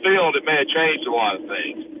is on the field, it may have changed a lot of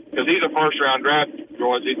things because he's a first-round draft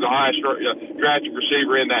choice. He's the highest drafted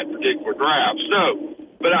receiver in that particular draft.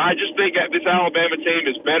 But I just think this Alabama team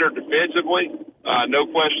is better defensively, no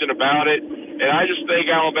question about it. And I just think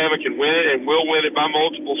Alabama can win it and will win it by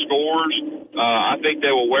multiple scores. I think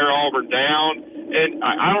they will wear Auburn down. And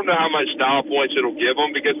I don't know how much style points it'll give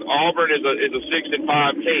them because Auburn is a 6-5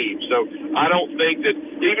 team. So I don't think that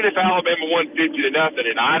even if Alabama won 50-0,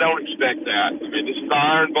 and I don't expect that. I mean, this is the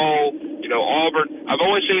Iron Bowl. You know, Auburn. I've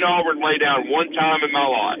only seen Auburn lay down one time in my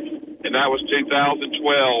life, and that was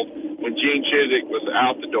 2012 when Gene Chizik was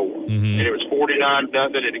out the door, and it was 49-0,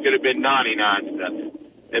 and it could have been 99-0.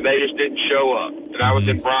 And they just didn't show up. And I was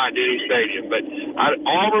in Bryant-Denny Stadium. But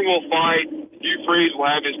Auburn will fight. Hugh Freeze will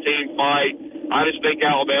have his team fight. I just think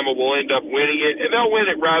Alabama will end up winning it, and they'll win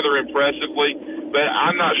it rather impressively, but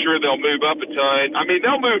I'm not sure they'll move up a ton. I mean,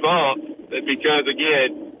 they'll move up because,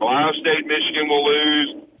 again, Ohio State, Michigan will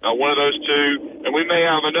lose, one of those two, and we may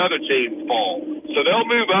have another team fall. So they'll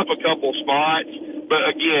move up a couple spots, but,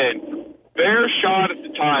 again, their shot at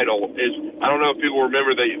the title is, I don't know if people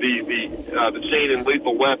remember the scene in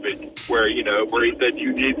Lethal Weapon where he said,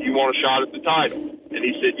 you want a shot at the title? And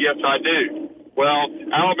he said, yes, I do. Well,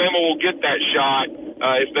 Alabama will get that shot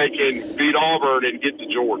if they can beat Auburn and get to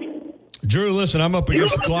Georgia. Drew, listen, I'm up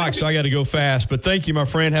against the clock, so I got to go fast. But thank you, my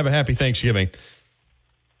friend. Have a happy Thanksgiving.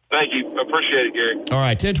 Thank you. I appreciate it, Gary. All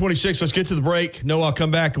right, 10:26. Let's get to the break. No, I'll come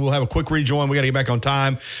back and we'll have a quick rejoin. We got to get back on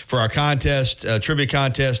time for our contest, trivia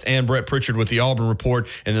contest, and Brett Pritchard with the Auburn Report.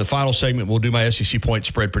 And in the final segment, we'll do my SEC point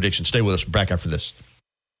spread prediction. Stay with us. We're back after this.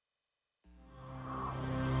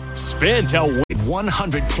 Spent at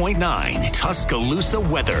 100.9 Tuscaloosa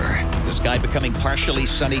weather. The sky becoming partially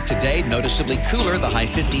sunny today, noticeably cooler, the high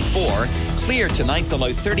 54. Clear tonight, the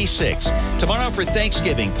low 36. Tomorrow for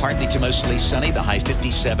Thanksgiving, partly to mostly sunny, the high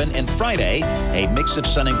 57. And Friday, a mix of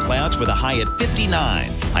sun and clouds with a high at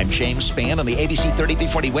 59. I'm James Spann on the ABC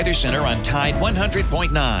 3340 Weather Center on Tide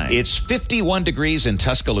 100.9. It's 51 degrees in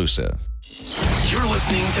Tuscaloosa. You're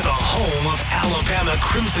listening to the home of Alabama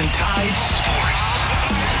Crimson Tide Sports.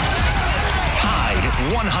 Tide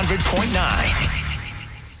 100.9.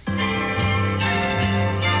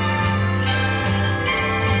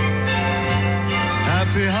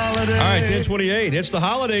 Happy holiday. All right, 10:28. It's the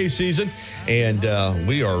holiday season, and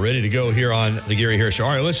we are ready to go here on the Gary Harris Show.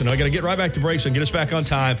 All right, listen, I got to get right back to breaks and get us back on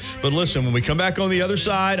time. But listen, when we come back on the other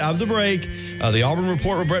side of the break, the Auburn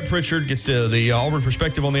Report with Brett Pritchard gets the Auburn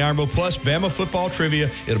perspective on the Iron Bowl, plus Bama football trivia.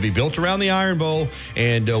 It'll be built around the Iron Bowl,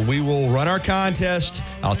 and we will run our contest.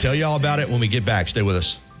 I'll tell you all about it when we get back. Stay with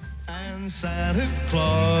us. Santa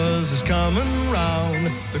Claus is coming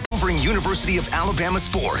round. Covering University of Alabama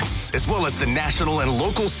sports, as well as the national and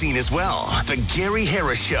local scene as well. The Gary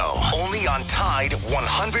Harris Show, only on Tide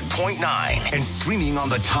 100.9 and streaming on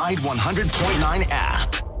the Tide 100.9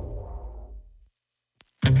 app.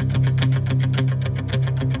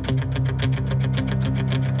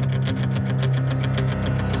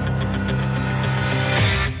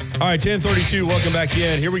 All right, 10:32. Welcome back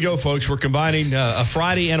in. Here we go, folks. We're combining a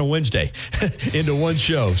Friday and a Wednesday into one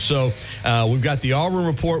show. So we've got the Auburn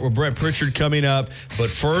Report with Brett Pritchard coming up.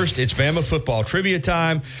 But first, it's Bama football trivia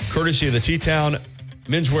time, courtesy of the T-Town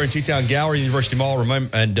Menswear and T-Town Gallery, University Mall.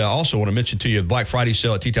 And also want to mention to you the Black Friday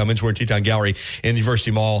sale at T-Town Menswear and T-Town Gallery in the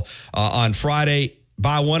University Mall on Friday.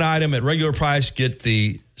 Buy one item at regular price, get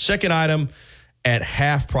the second item at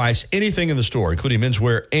half price, anything in the store, including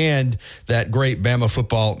menswear and that great Bama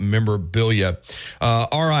football memorabilia.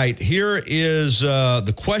 All right, here is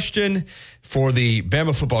the question for the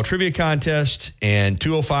Bama football trivia contest, and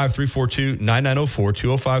 205-342-9904.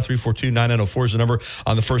 205-342-9904 is the number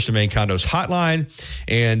on the First and Main Condos hotline.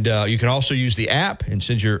 And you can also use the app and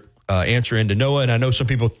send your answer into Noah. And I know some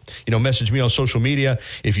people, message me on social media.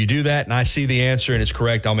 If you do that and I see the answer and it's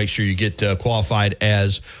correct, I'll make sure you get qualified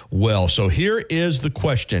as well. So here is the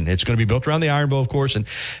question. It's going to be built around the Iron Bowl, of course. And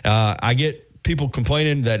I get people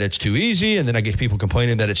complaining that it's too easy, and then I get people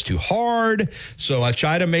complaining that it's too hard. So I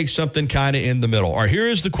try to make something kind of in the middle. All right, here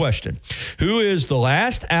is the question. Who is the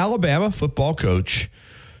last Alabama football coach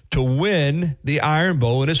to win the Iron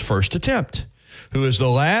Bowl in his first attempt? Who is the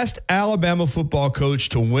last Alabama football coach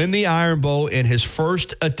to win the Iron Bowl in his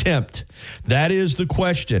first attempt? That is the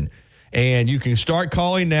question. And you can start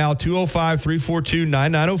calling now,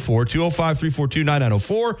 205-342-9904,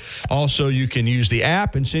 205-342-9904. Also, you can use the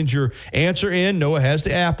app and send your answer in. Noah has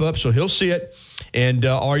the app up, so he'll see it. And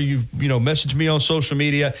or message me on social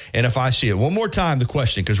media, and if I see it. One more time, the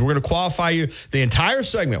question, because we're going to qualify you the entire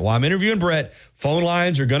segment while I'm interviewing Brett. Phone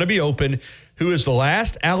lines are going to be open. Who is the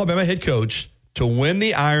last Alabama head coach to win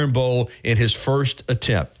the Iron Bowl in his first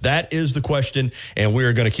attempt? That is the question, and we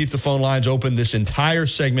are going to keep the phone lines open this entire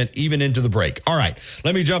segment, even into the break. All right,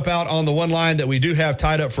 let me jump out on the one line that we do have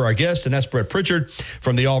tied up for our guest, and that's Brett Pritchard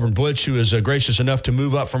from the Auburn Blitz, who is gracious enough to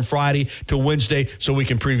move up from Friday to Wednesday so we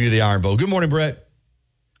can preview the Iron Bowl. Good morning, Brett.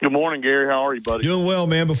 Good morning, Gary. How are you, buddy? Doing well,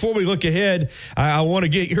 man. Before we look ahead, I want to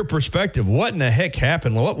get your perspective. What in the heck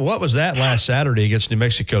happened? What was that last Saturday against New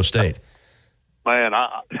Mexico State? Man,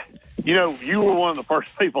 you were one of the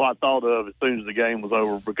first people I thought of as soon as the game was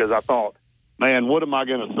over, because I thought, man, what am I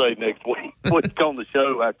going to say next week? What's on the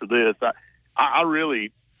show after this? I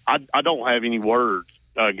really don't have any words,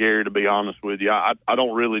 Gary, to be honest with you. I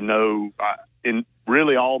don't really know. In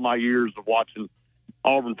really all my years of watching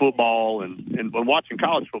Auburn football and watching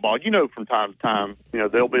college football, from time to time,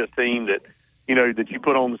 there'll be a team that, that you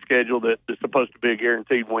put on the schedule that is supposed to be a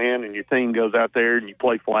guaranteed win, and your team goes out there and you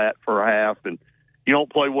play flat for a half, and you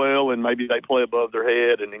don't play well, and maybe they play above their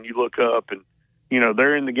head, and then you look up and,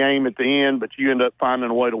 they're in the game at the end, but you end up finding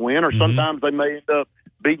a way to win. Or sometimes they may end up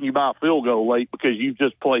beating you by a field goal late because you've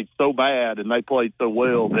just played so bad and they played so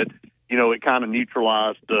well that, it kind of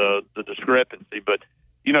neutralized the discrepancy. But,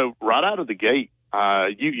 right out of the gate,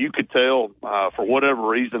 you could tell for whatever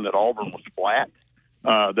reason that Auburn was flat.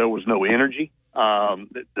 There was no energy.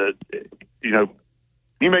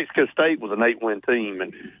 New Mexico State was an 8-win team,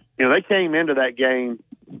 and they came into that game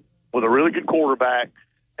with a really good quarterback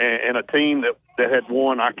and a team that had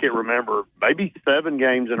won, I can't remember, maybe 7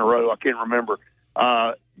 games in a row. I can't remember.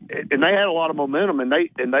 And they had a lot of momentum, and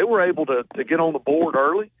they were able to get on the board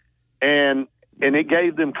early, and it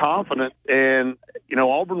gave them confidence. And,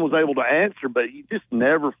 Auburn was able to answer, but you just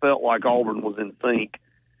never felt like Auburn was in sync.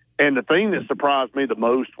 And the thing that surprised me the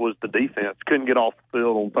most was the defense couldn't get off the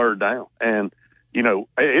field on third down. And,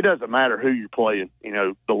 it doesn't matter who you're playing.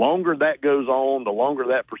 The longer that goes on, the longer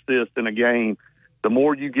that persists in a game, the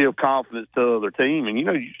more you give confidence to the other team. And, you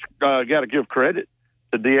got to give credit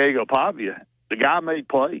to Diego Pavia. The guy made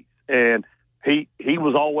plays, and he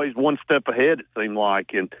was always one step ahead, it seemed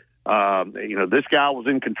like. And, this guy was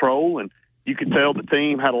in control, and you could tell the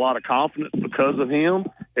team had a lot of confidence because of him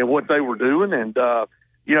and what they were doing. And,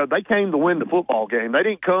 they came to win the football game. They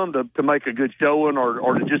didn't come to make a good showing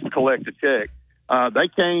or to just collect a check. They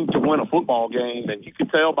came to win a football game, and you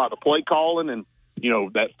could tell by the play calling and,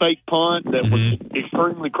 that fake punt that was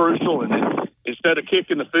extremely crucial. And then instead of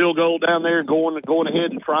kicking the field goal down there, going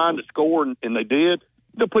ahead and trying to score, and they did,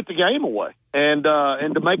 to put the game away and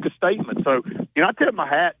to make a statement. So, I tip my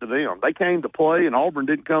hat to them. They came to play, and Auburn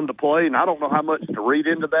didn't come to play, and I don't know how much to read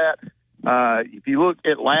into that. If you look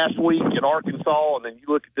at last week at Arkansas, and then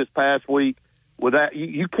you look at this past week, with that,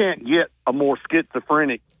 you can't get a more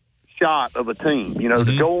schizophrenic shot of a team.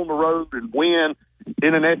 To go on the road and win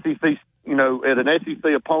in an SEC, at an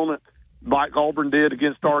SEC opponent like Auburn did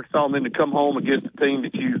against Arkansas, and then to come home against a team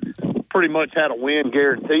that you pretty much had a win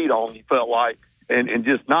guaranteed on, you felt like, and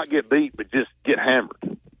just not get beat, but just get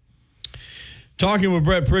hammered. Talking with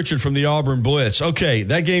Brett Pritchard from the Auburn Blitz. Okay,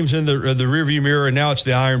 that game's in the rearview mirror, and now it's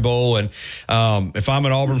the Iron Bowl. And if I'm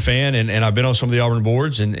an Auburn fan, and I've been on some of the Auburn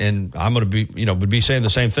boards, and I'm going to be, would be saying the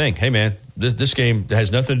same thing. Hey, man, this game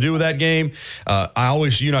has nothing to do with that game. I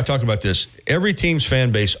always, I talk about this. Every team's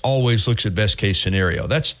fan base always looks at best case scenario.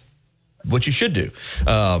 That's what you should do.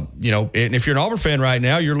 And if you're an Auburn fan right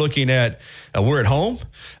now, you're looking at we're at home.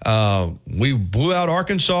 We blew out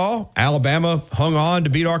Arkansas. Alabama hung on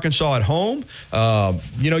to beat Arkansas at home.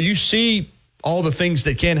 You see all the things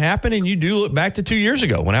that can happen, and you do look back to 2 years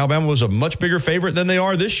ago when Alabama was a much bigger favorite than they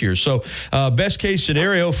are this year. So best case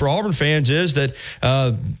scenario for Auburn fans is that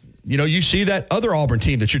you see that other Auburn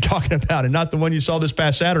team that you're talking about and not the one you saw this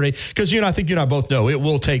past Saturday, because, I think you and I both know it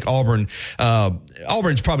will take Auburn.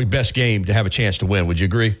 Auburn's probably best game to have a chance to win. Would you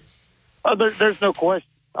agree? There's no question.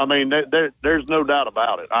 I mean, there's no doubt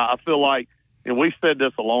about it. I feel like, and we've said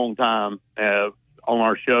this a long time on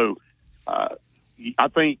our show, I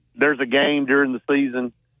think there's a game during the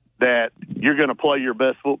season that you're going to play your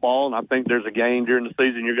best football, and I think there's a game during the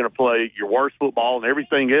season you're going to play your worst football, and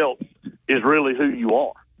everything else is really who you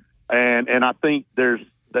are. And I think there's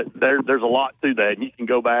a lot to that. And you can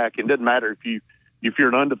go back, and it doesn't matter if you're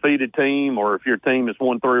an undefeated team or if your team has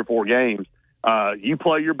won 3 or 4 games. You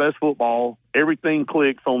play your best football, everything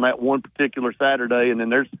clicks on that one particular Saturday, and then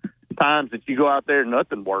there's times that you go out there and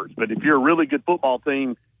nothing works. But if you're a really good football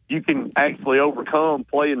team, you can actually overcome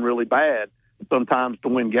playing really bad sometimes to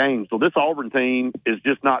win games. So this Auburn team is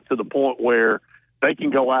just not to the point where they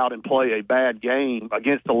can go out and play a bad game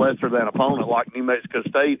against a lesser-than opponent like New Mexico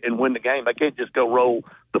State and win the game. They can't just go roll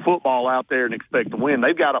the football out there and expect to win.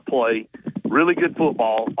 They've got to play really good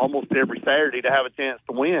football almost every Saturday to have a chance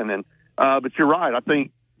to win. And but you're right. I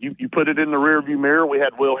think you put it in the rearview mirror. We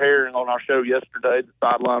had Will Herring on our show yesterday, the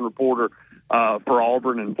sideline reporter for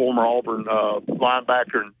Auburn and former Auburn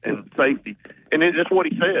linebacker and safety. And it's just what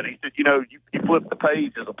he said. He said, you flip the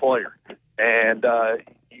page as a player. And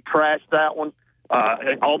you crashed that one.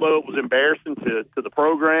 Although it was embarrassing to the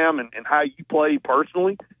program and how you play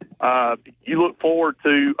personally, you look forward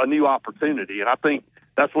to a new opportunity. And I think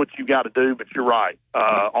that's what you got to do. But you're right.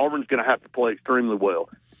 Auburn's going to have to play extremely well.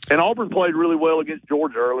 And Auburn played really well against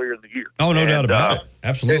Georgia earlier in the year. Oh, no doubt about it.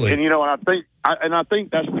 Absolutely. And I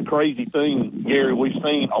think that's the crazy thing, Gary. We've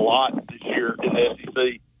seen a lot this year in the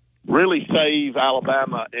SEC really save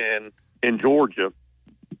Alabama and Georgia.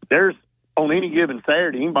 There's on any given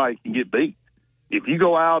Saturday, anybody can get beat. If you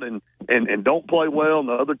go out and don't play well and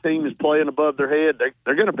the other team is playing above their head,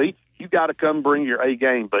 they're going to beat you. You got to come bring your A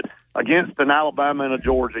game. But against an Alabama and a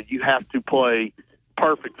Georgia, you have to play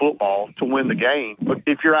perfect football to win the game. But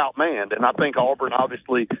if you're outmanned, and I think Auburn,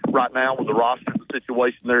 obviously, right now with the roster, the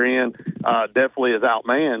situation they're in, definitely is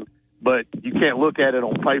outmanned. But you can't look at it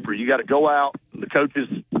on paper. You got to go out. The coaches,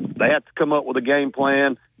 they have to come up with a game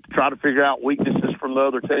plan, try to figure out weaknesses from the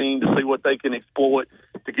other team to see what they can exploit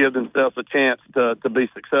to give themselves a chance to be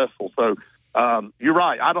successful. So you're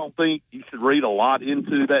right. I don't think you should read a lot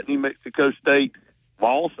into that New Mexico State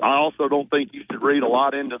loss. I also don't think you should read a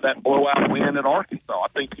lot into that blowout win at Arkansas. I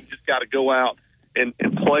think you just got to go out and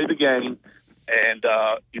play the game. And,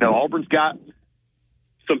 Auburn's got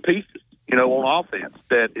some pieces, on offense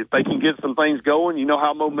that if they can get some things going, you know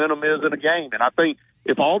how momentum is in a game. And I think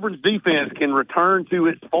if Auburn's defense can return to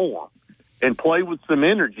its form and play with some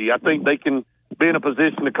energy, I think they can be in a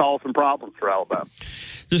position to cause some problems for Alabama.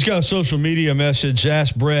 Just got a social media message.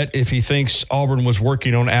 Asked Brett if he thinks Auburn was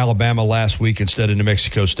working on Alabama last week instead of New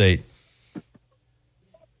Mexico State.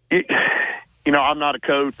 I'm not a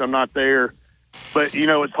coach. I'm not there. But,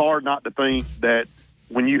 it's hard not to think that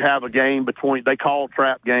when you have a game between – they call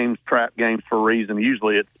trap games for a reason.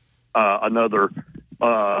 Usually it's another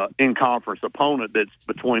in-conference opponent that's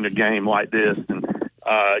between a game like this. And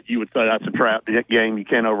you would say that's a trap game. You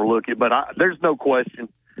can't overlook it. But there's no question.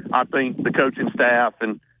 I think the coaching staff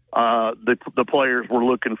and the players were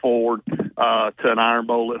looking forward to an Iron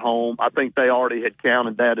Bowl at home. I think they already had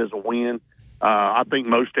counted that as a win. I think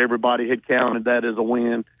most everybody had counted that as a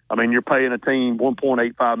win. I mean, you're paying a team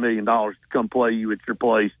 $1.85 million to come play you at your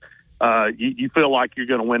place. You feel like you're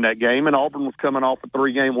going to win that game. And Auburn was coming off a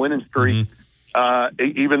 3-game winning streak.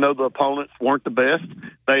 Even though the opponents weren't the best,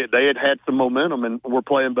 they had some momentum and were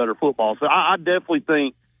playing better football. So I definitely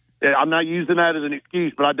think, I'm not using that as an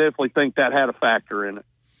excuse, but I definitely think that had a factor in it.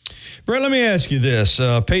 Brett, let me ask you this.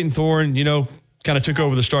 Peyton Thorne, kind of took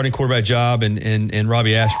over the starting quarterback job, and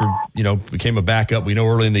Robbie Ashford, became a backup. We know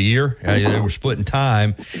early in the year they were splitting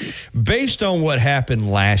time. Based on what happened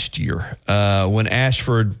last year, when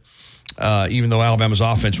Ashford, even though Alabama's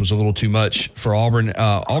offense was a little too much for Auburn,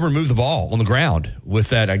 Auburn moved the ball on the ground with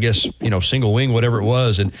that, I guess, single wing, whatever it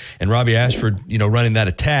was, and Robbie Ashford, running that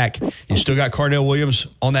attack. You still got Carnell Williams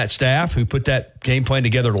on that staff who put that game plan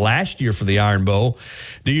together last year for the Iron Bowl.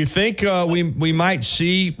 Do you think we might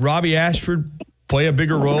see Robbie Ashford play a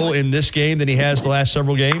bigger role in this game than he has the last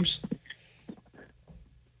several games?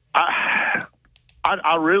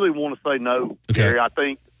 I really want to say no, okay. Gary. I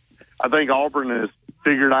think Auburn has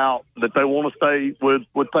figured out that they want to stay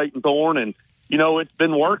with Peyton Thorne, and it's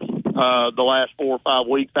been working the last 4 or 5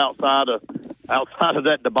 weeks outside of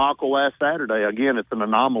that debacle last Saturday. Again, it's an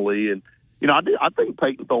anomaly, and I think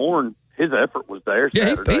Peyton Thorne, his effort was there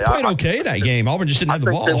Saturday. He played okay that game. Auburn just didn't have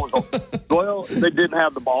the ball. Well, they didn't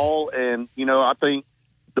have the ball, and I think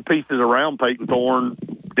the pieces around Peyton Thorne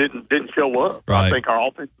didn't show up. Right. I think our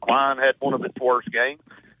offensive line had one of its worst games.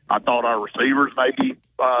 I thought our receivers maybe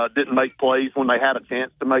didn't make plays when they had a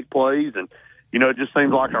chance to make plays, and it just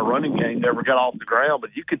seems like our running game never got off the ground.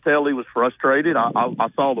 But you could tell he was frustrated. I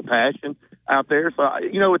saw the passion out there. So,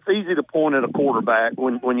 it's easy to point at a quarterback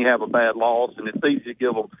when you have a bad loss, and it's easy to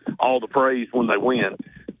give them all the praise when they win.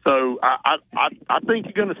 So I think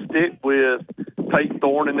you're going to stick with Peyton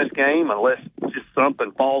Thorne in this game unless just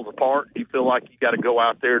something falls apart. You feel like you got to go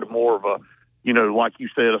out there to more of a, like you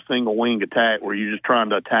said, a single wing attack where you're just trying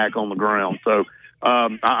to attack on the ground. So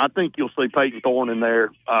I think you'll see Peyton Thorne in there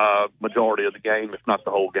majority of the game, if not the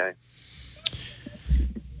whole game.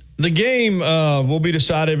 The game will be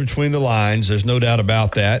decided between the lines. There's no doubt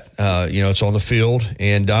about that. It's on the field,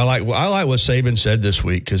 and I like what Saban said this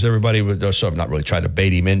week because everybody was not really trying to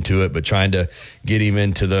bait him into it, but trying to get him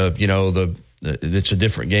into it's a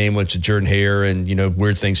different game when it's a Jordan-Hare and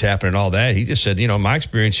weird things happen and all that. He just said, my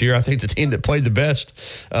experience here, I think the team that played the best.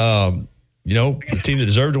 The team that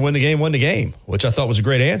deserved to win the game won the game, which I thought was a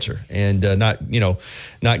great answer, and not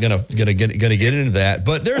gonna get into that.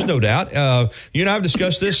 But there's no doubt. You and I have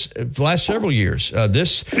discussed this the last several years.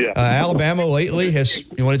 Alabama lately has,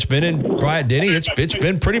 when it's been in Bryant-Denny, it's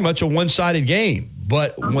been pretty much a one-sided game.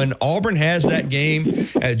 But when Auburn has that game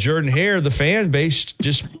at Jordan-Hare, the fan base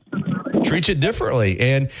just treats it differently,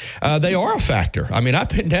 and they are a factor. I mean, I've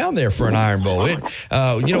been down there for an Iron Bowl.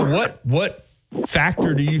 What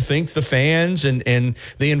factor do you think the fans and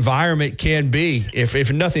the environment can be,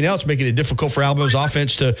 if nothing else, making it difficult for Alabama's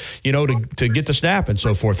offense to get the snap and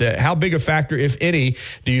so forth? How big a factor, if any,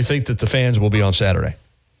 do you think that the fans will be on Saturday?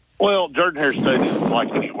 Well, Jordan-Hare Stadium is like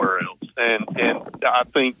anywhere else, and I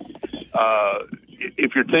think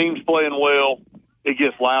if your team's playing well, it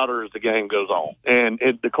gets louder as the game goes on, and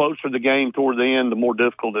the closer the game toward the end, the more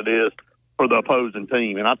difficult it is for the opposing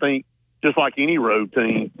team. And I think just like any road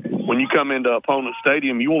team, when you come into opponent's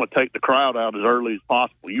stadium, you want to take the crowd out as early as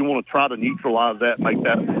possible. You want to try to neutralize that, make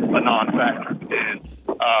that a non-factor.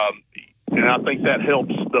 And I think that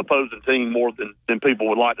helps the opposing team more than people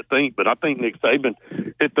would like to think. But I think Nick Saban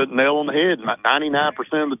hit the nail on the head. 99%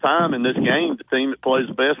 of the time in this game, the team that plays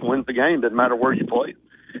the best wins the game. Doesn't matter where you play.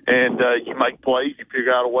 And you make plays. You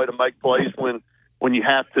figure out a way to make plays when you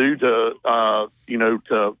have to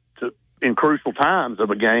in crucial times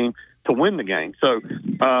of a game to win the game. So,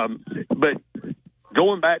 but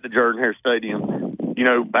going back to Jordan-Hare Stadium,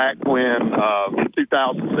 back when in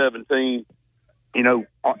 2017,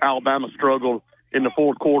 Alabama struggled in the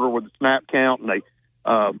fourth quarter with the snap count, and they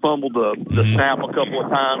fumbled the snap a couple of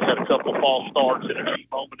times, had a couple of false starts at a key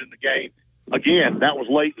moment in the game. Again, that was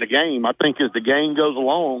late in the game. I think as the game goes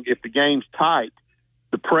along, if the game's tight,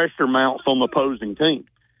 the pressure mounts on the opposing team.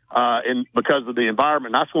 And because of the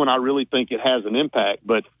environment, that's when I really think it has an impact.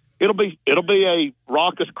 But it'll be a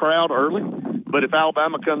raucous crowd early. But if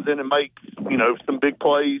Alabama comes in and makes, some big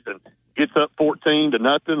plays and gets up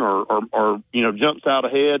 14-0 or jumps out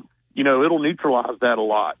ahead, it'll neutralize that a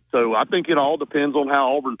lot. So I think it all depends on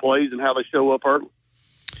how Auburn plays and how they show up early.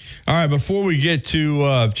 All right, before we get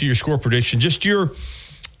to your score prediction, just your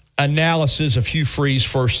analysis of Hugh Freeze's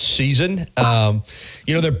first season.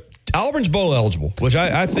 They're Auburn's bowl eligible, which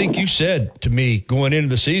I think you said to me going into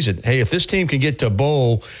the season, hey, if this team can get to a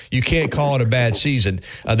bowl, you can't call it a bad season.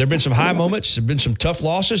 There have been some high moments. There have been some tough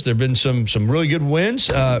losses. There have been some really good wins.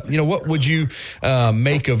 What would you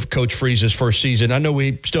make of Coach Freeze's first season? I know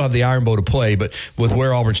we still have the Iron Bowl to play, but with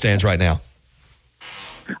where Auburn stands right now.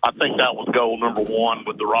 I think that was goal number one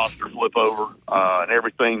with the roster flip over and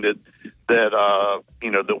everything that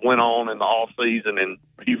went on in the off season, and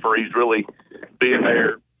Hugh Freeze really being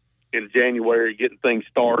there in January, getting things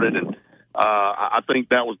started, and I think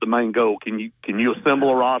that was the main goal. Can you assemble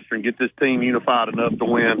a roster and get this team unified enough to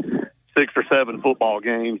win 6 or 7 football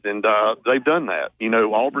games? And they've done that.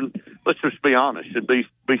 Auburn, let's just be honest, should be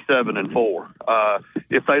 7-4.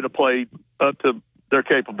 If they'd have played up to their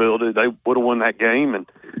capability, they would have won that game. And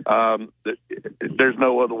there's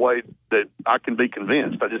no other way that I can be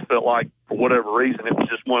convinced. I just felt like, for whatever reason, it was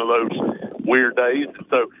just one of those weird days. And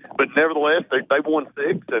so, but nevertheless, they've won 6,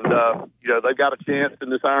 and they've got a chance in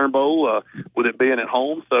this Iron Bowl with it being at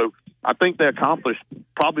home. So I think they accomplished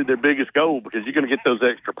probably their biggest goal, because you're going to get those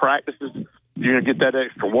extra practices, you're going to get that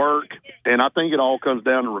extra work, and I think it all comes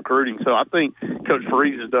down to recruiting. So I think Coach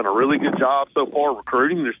Freeze has done a really good job so far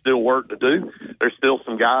recruiting. There's still work to do. There's still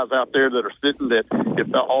some guys out there that are sitting that,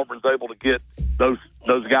 if the Auburn's able to get those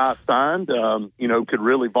guys signed, could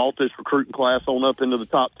really vault this recruiting class on up into the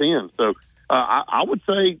top 10. So I would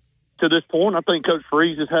say to this point, I think Coach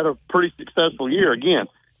Freeze has had a pretty successful year. Again,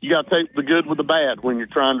 you got to take the good with the bad when you're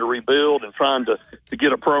trying to rebuild and trying to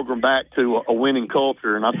get a program back to a winning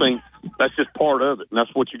culture. And I think that's just part of it, and that's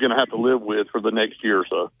what you're going to have to live with for the next year or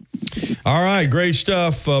so. All right, great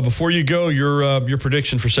stuff. Before you go, your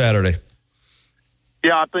prediction for Saturday.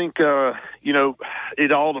 Yeah, I think,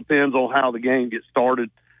 it all depends on how the game gets started.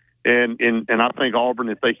 And I think Auburn,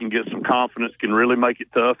 if they can get some confidence, can really make it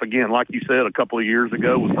tough. Again, like you said, a couple of years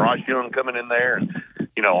ago with Bryce Young coming in there and,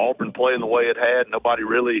 Auburn playing the way it had, nobody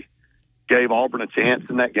really gave Auburn a chance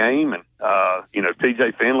in that game. And,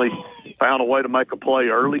 TJ Finley found a way to make a play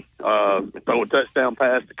early, throw a touchdown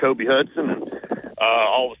pass to Kobe Hudson. And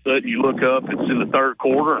all of a sudden you look up, it's in the third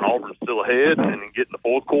quarter and Auburn's still ahead. And then you get in the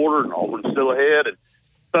fourth quarter and Auburn's still ahead. And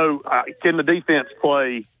so can the defense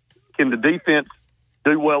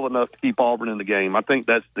do well enough to keep Auburn in the game? I think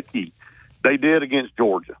that's the key. They did against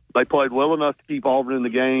Georgia. They played well enough to keep Auburn in the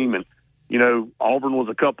game. And, Auburn was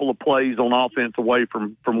a couple of plays on offense away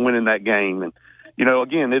from winning that game. And,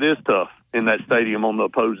 again, it is tough in that stadium on the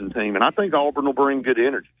opposing team. And I think Auburn will bring good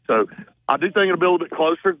energy. So I do think it'll be a little bit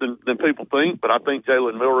closer than people think. But I think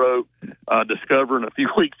Jalen Milroe discovering a few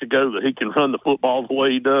weeks ago that he can run the football the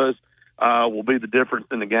way he does will be the difference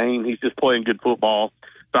in the game. He's just playing good football.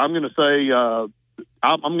 So I'm going to say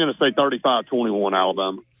 35-21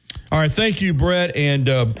 Alabama. All right, thank you, Brett, and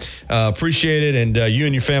appreciate it. And you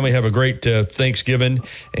and your family have a great Thanksgiving.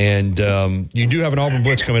 And you do have an Auburn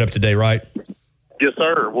Blitz coming up today, right? Yes,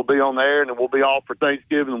 sir. We'll be on there, and then we'll be off for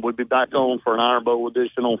Thanksgiving, and we'll be back on for an Iron Bowl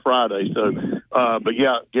edition on Friday. So, but,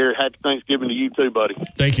 yeah, Gary, happy Thanksgiving to you too, buddy.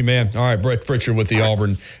 Thank you, man. All right, Brett Pritchard with the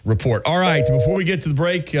Auburn Report. All right, before we get to the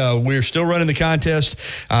break, we're still running the contest.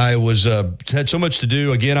 I had so much to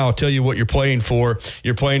do. Again, I'll tell you what you're playing for.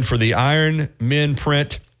 You're playing for the Iron Men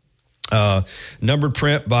print. Numbered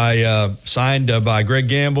print signed by Greg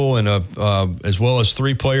Gamble and as well as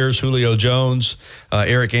three players, Julio Jones,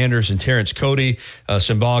 Eric Anders, and Terrence Cody,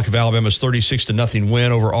 symbolic of Alabama's 36-0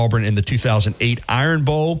 win over Auburn in the 2008 Iron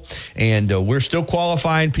Bowl. And we're still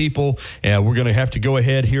qualifying people, and we're going to have to go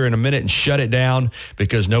ahead here in a minute and shut it down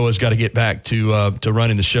because Noah's got to get back to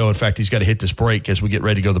running the show. In fact, he's got to hit this break as we get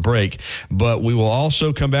ready to go to the break. But we will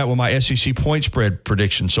also come back with my SEC point spread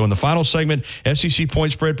prediction. So in the final segment, SEC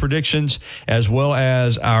point spread predictions, as well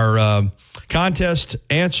as our contest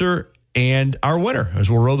answer and our winner as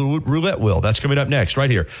we'll roll the roulette wheel. That's coming up next right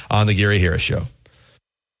here on the Gary Harris Show.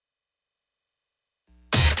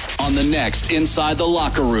 On the next Inside the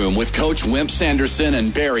Locker Room with Coach Wimp Sanderson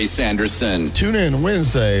and Barry Sanderson. Tune in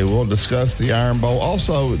Wednesday. We'll discuss the Iron Bowl.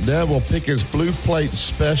 Also, Deb will pick his Blue Plate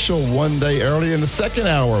special one day early in the second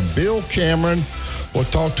hour. Bill Cameron will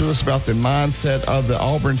talk to us about the mindset of the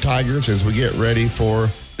Auburn Tigers as we get ready for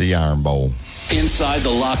the Iron Bowl. Inside the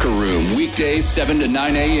Locker Room, weekdays 7 to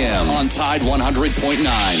 9 a.m. on Tide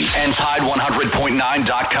 100.9 and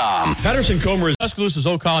Tide100.9.com. Patterson-Comer is Tuscaloosa's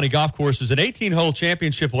Old Colony Golf Course is an 18-hole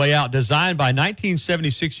championship layout designed by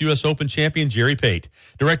 1976 U.S. Open champion Jerry Pate.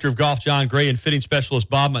 Director of Golf John Gray and fitting specialist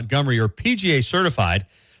Bob Montgomery are PGA certified.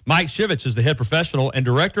 Mike Shivitz is the head professional and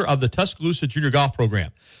director of the Tuscaloosa Junior Golf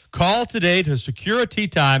Program. Call today to secure a tee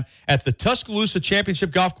time at the Tuscaloosa Championship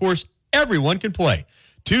Golf Course. Everyone can play.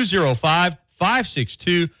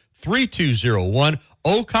 205-562-3201.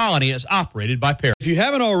 Old Colony is operated by Perry. If you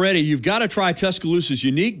haven't already, you've got to try Tuscaloosa's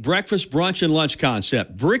unique breakfast, brunch, and lunch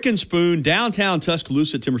concept. Brick and Spoon, downtown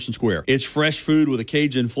Tuscaloosa, Timerson Square. It's fresh food with a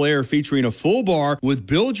Cajun flair featuring a full bar with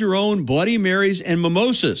build-your-own Bloody Marys and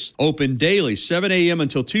mimosas. Open daily, 7 a.m.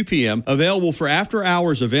 until 2 p.m. Available for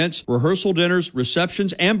after-hours events, rehearsal dinners,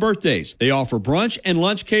 receptions, and birthdays. They offer brunch and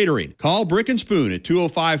lunch catering. Call Brick and Spoon at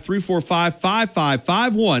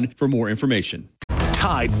 205-345-5551 for more information.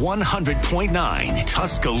 Tide 100.9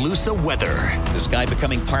 Tuscaloosa weather. The sky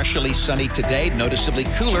becoming partially sunny today, noticeably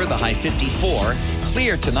cooler, the high 54.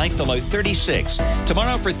 Clear tonight, the low 36.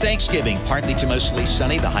 Tomorrow for Thanksgiving, partly to mostly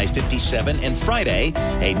sunny, the high 57. And Friday,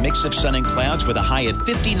 a mix of sun and clouds with a high at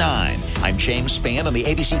 59. I'm James Spann on the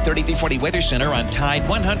ABC 3340 Weather Center on Tide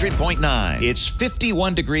 100.9. It's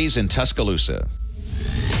 51 degrees in Tuscaloosa.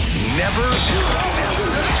 Never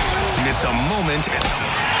miss a moment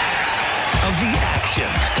of the action.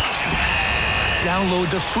 Download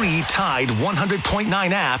the free Tide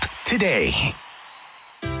 100.9 app today.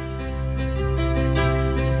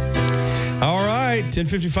 All right,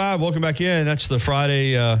 10:55. Welcome back in. That's the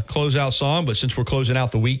Friday closeout song. But since we're closing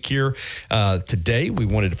out the week here today, we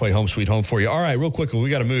wanted to play Home Sweet Home for you. All right, real quickly, we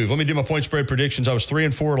got to move. Let me do my point spread predictions. I was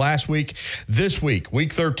 3-4 last week. This week,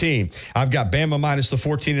 week 13, I've got Bama minus the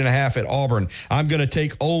 14.5 at Auburn. I'm going to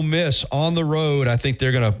take Ole Miss on the road. I think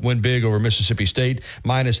they're going to win big over Mississippi State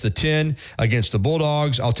minus the 10 against the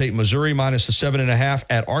Bulldogs. I'll take Missouri minus the 7.5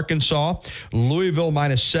 at Arkansas. Louisville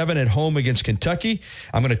minus 7 at home against Kentucky.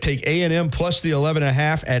 I'm going to take A&M plus the 11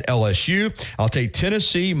 11.5 at LSU. I'll take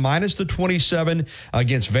Tennessee minus the 27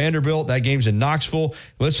 against Vanderbilt. That game's in Knoxville.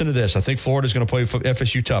 Listen to this. I think Florida's going to play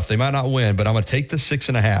FSU tough. They might not win, but I'm going to take the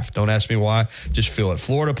 6.5. Don't ask me why. Just feel it.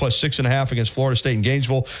 Florida plus 6.5 against Florida State in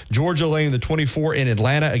Gainesville. Georgia laying the 24 in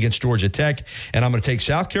Atlanta against Georgia Tech. And I'm going to take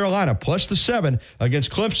South Carolina plus the 7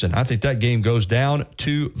 against Clemson. I think that game goes down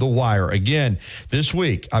to the wire. Again, this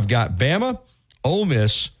week, I've got Bama, Ole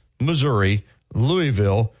Miss, Missouri,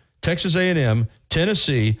 Louisville, Texas A&M,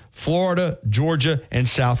 Tennessee, Florida, Georgia, and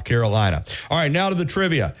South Carolina. All right, now to the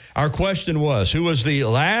trivia. Our question was, who was the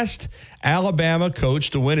last Alabama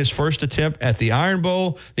coach to win his first attempt at the Iron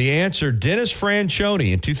Bowl? The answer, Dennis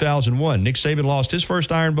Franchione in 2001. Nick Saban lost his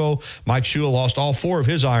first Iron Bowl. Mike Shula lost all 4 of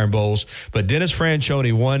his Iron Bowls. But Dennis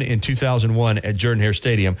Franchione won in 2001 at Jordan-Hare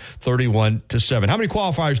Stadium, 31-7. How many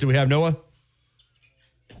qualifiers do we have, Noah?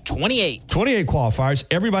 28. 28 qualifiers.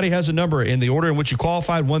 Everybody has a number in the order in which you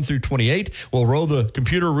qualified, 1 through 28. We'll roll the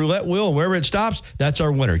computer roulette wheel, and wherever it stops, that's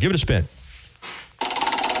our winner. Give it a spin.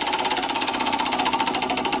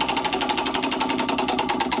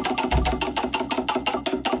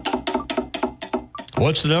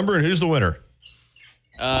 What's the number and who's the winner?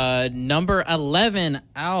 Number 11,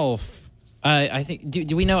 Alf. I think.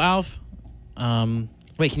 Do we know Alf?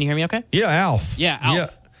 Wait, can you hear me? Okay. Yeah, Alf. Yeah,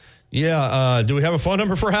 Alf. Yeah. Do we have a phone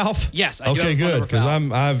number for Alf? Yes. I do okay, have a phone good. number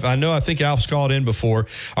for Because I think Alf's called in before.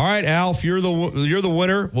 All right, Alf, you're the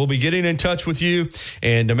winner. We'll be getting in touch with you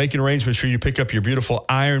and making arrangements for you to pick up your beautiful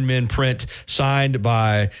Iron Men print signed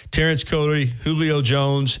by Terrence Cody, Julio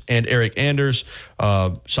Jones, and Eric Anders.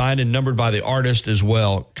 Signed and numbered by the artist as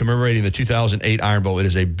well, commemorating the 2008 Iron Bowl. It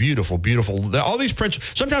is a beautiful, beautiful. All these prints.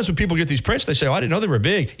 Sometimes when people get these prints, they say, "Oh, I didn't know they were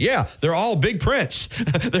big." Yeah, they're all big prints.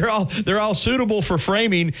 they're all suitable for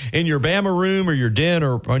framing in your Bama room or your den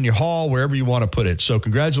or on your hall, wherever you want to put it. So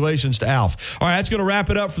congratulations to Alf. All right, that's going to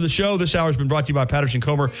wrap it up for the show. This hour has been brought to you by Patterson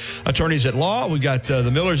Comer Attorneys at Law. We got the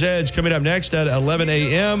Miller's Edge coming up next at 11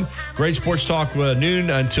 a.m. Great sports talk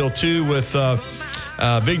noon until 2 with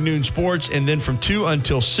Big Noon Sports. And then from 2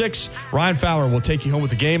 until 6, Ryan Fowler will take you home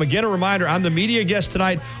with the game. Again, a reminder, I'm the media guest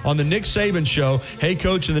tonight on the Nick Saban Show. Hey,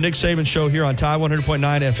 Coach, and the Nick Saban Show here on Tide 100.9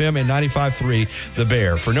 FM and 95.3 The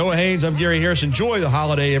Bear. For Noah Haynes, I'm Gary Harris. Enjoy the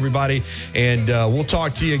holiday, everybody. And we'll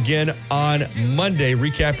talk to you again on Monday,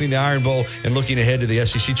 recapping the Iron Bowl and looking ahead to the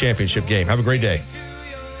SEC Championship game. Have a great day.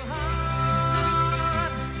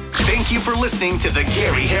 Thank you for listening to the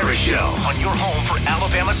Gary Harris Show on your home for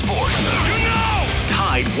Alabama sports.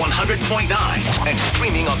 Tide 100.9 and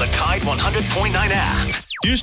streaming on the Tide 100.9 app.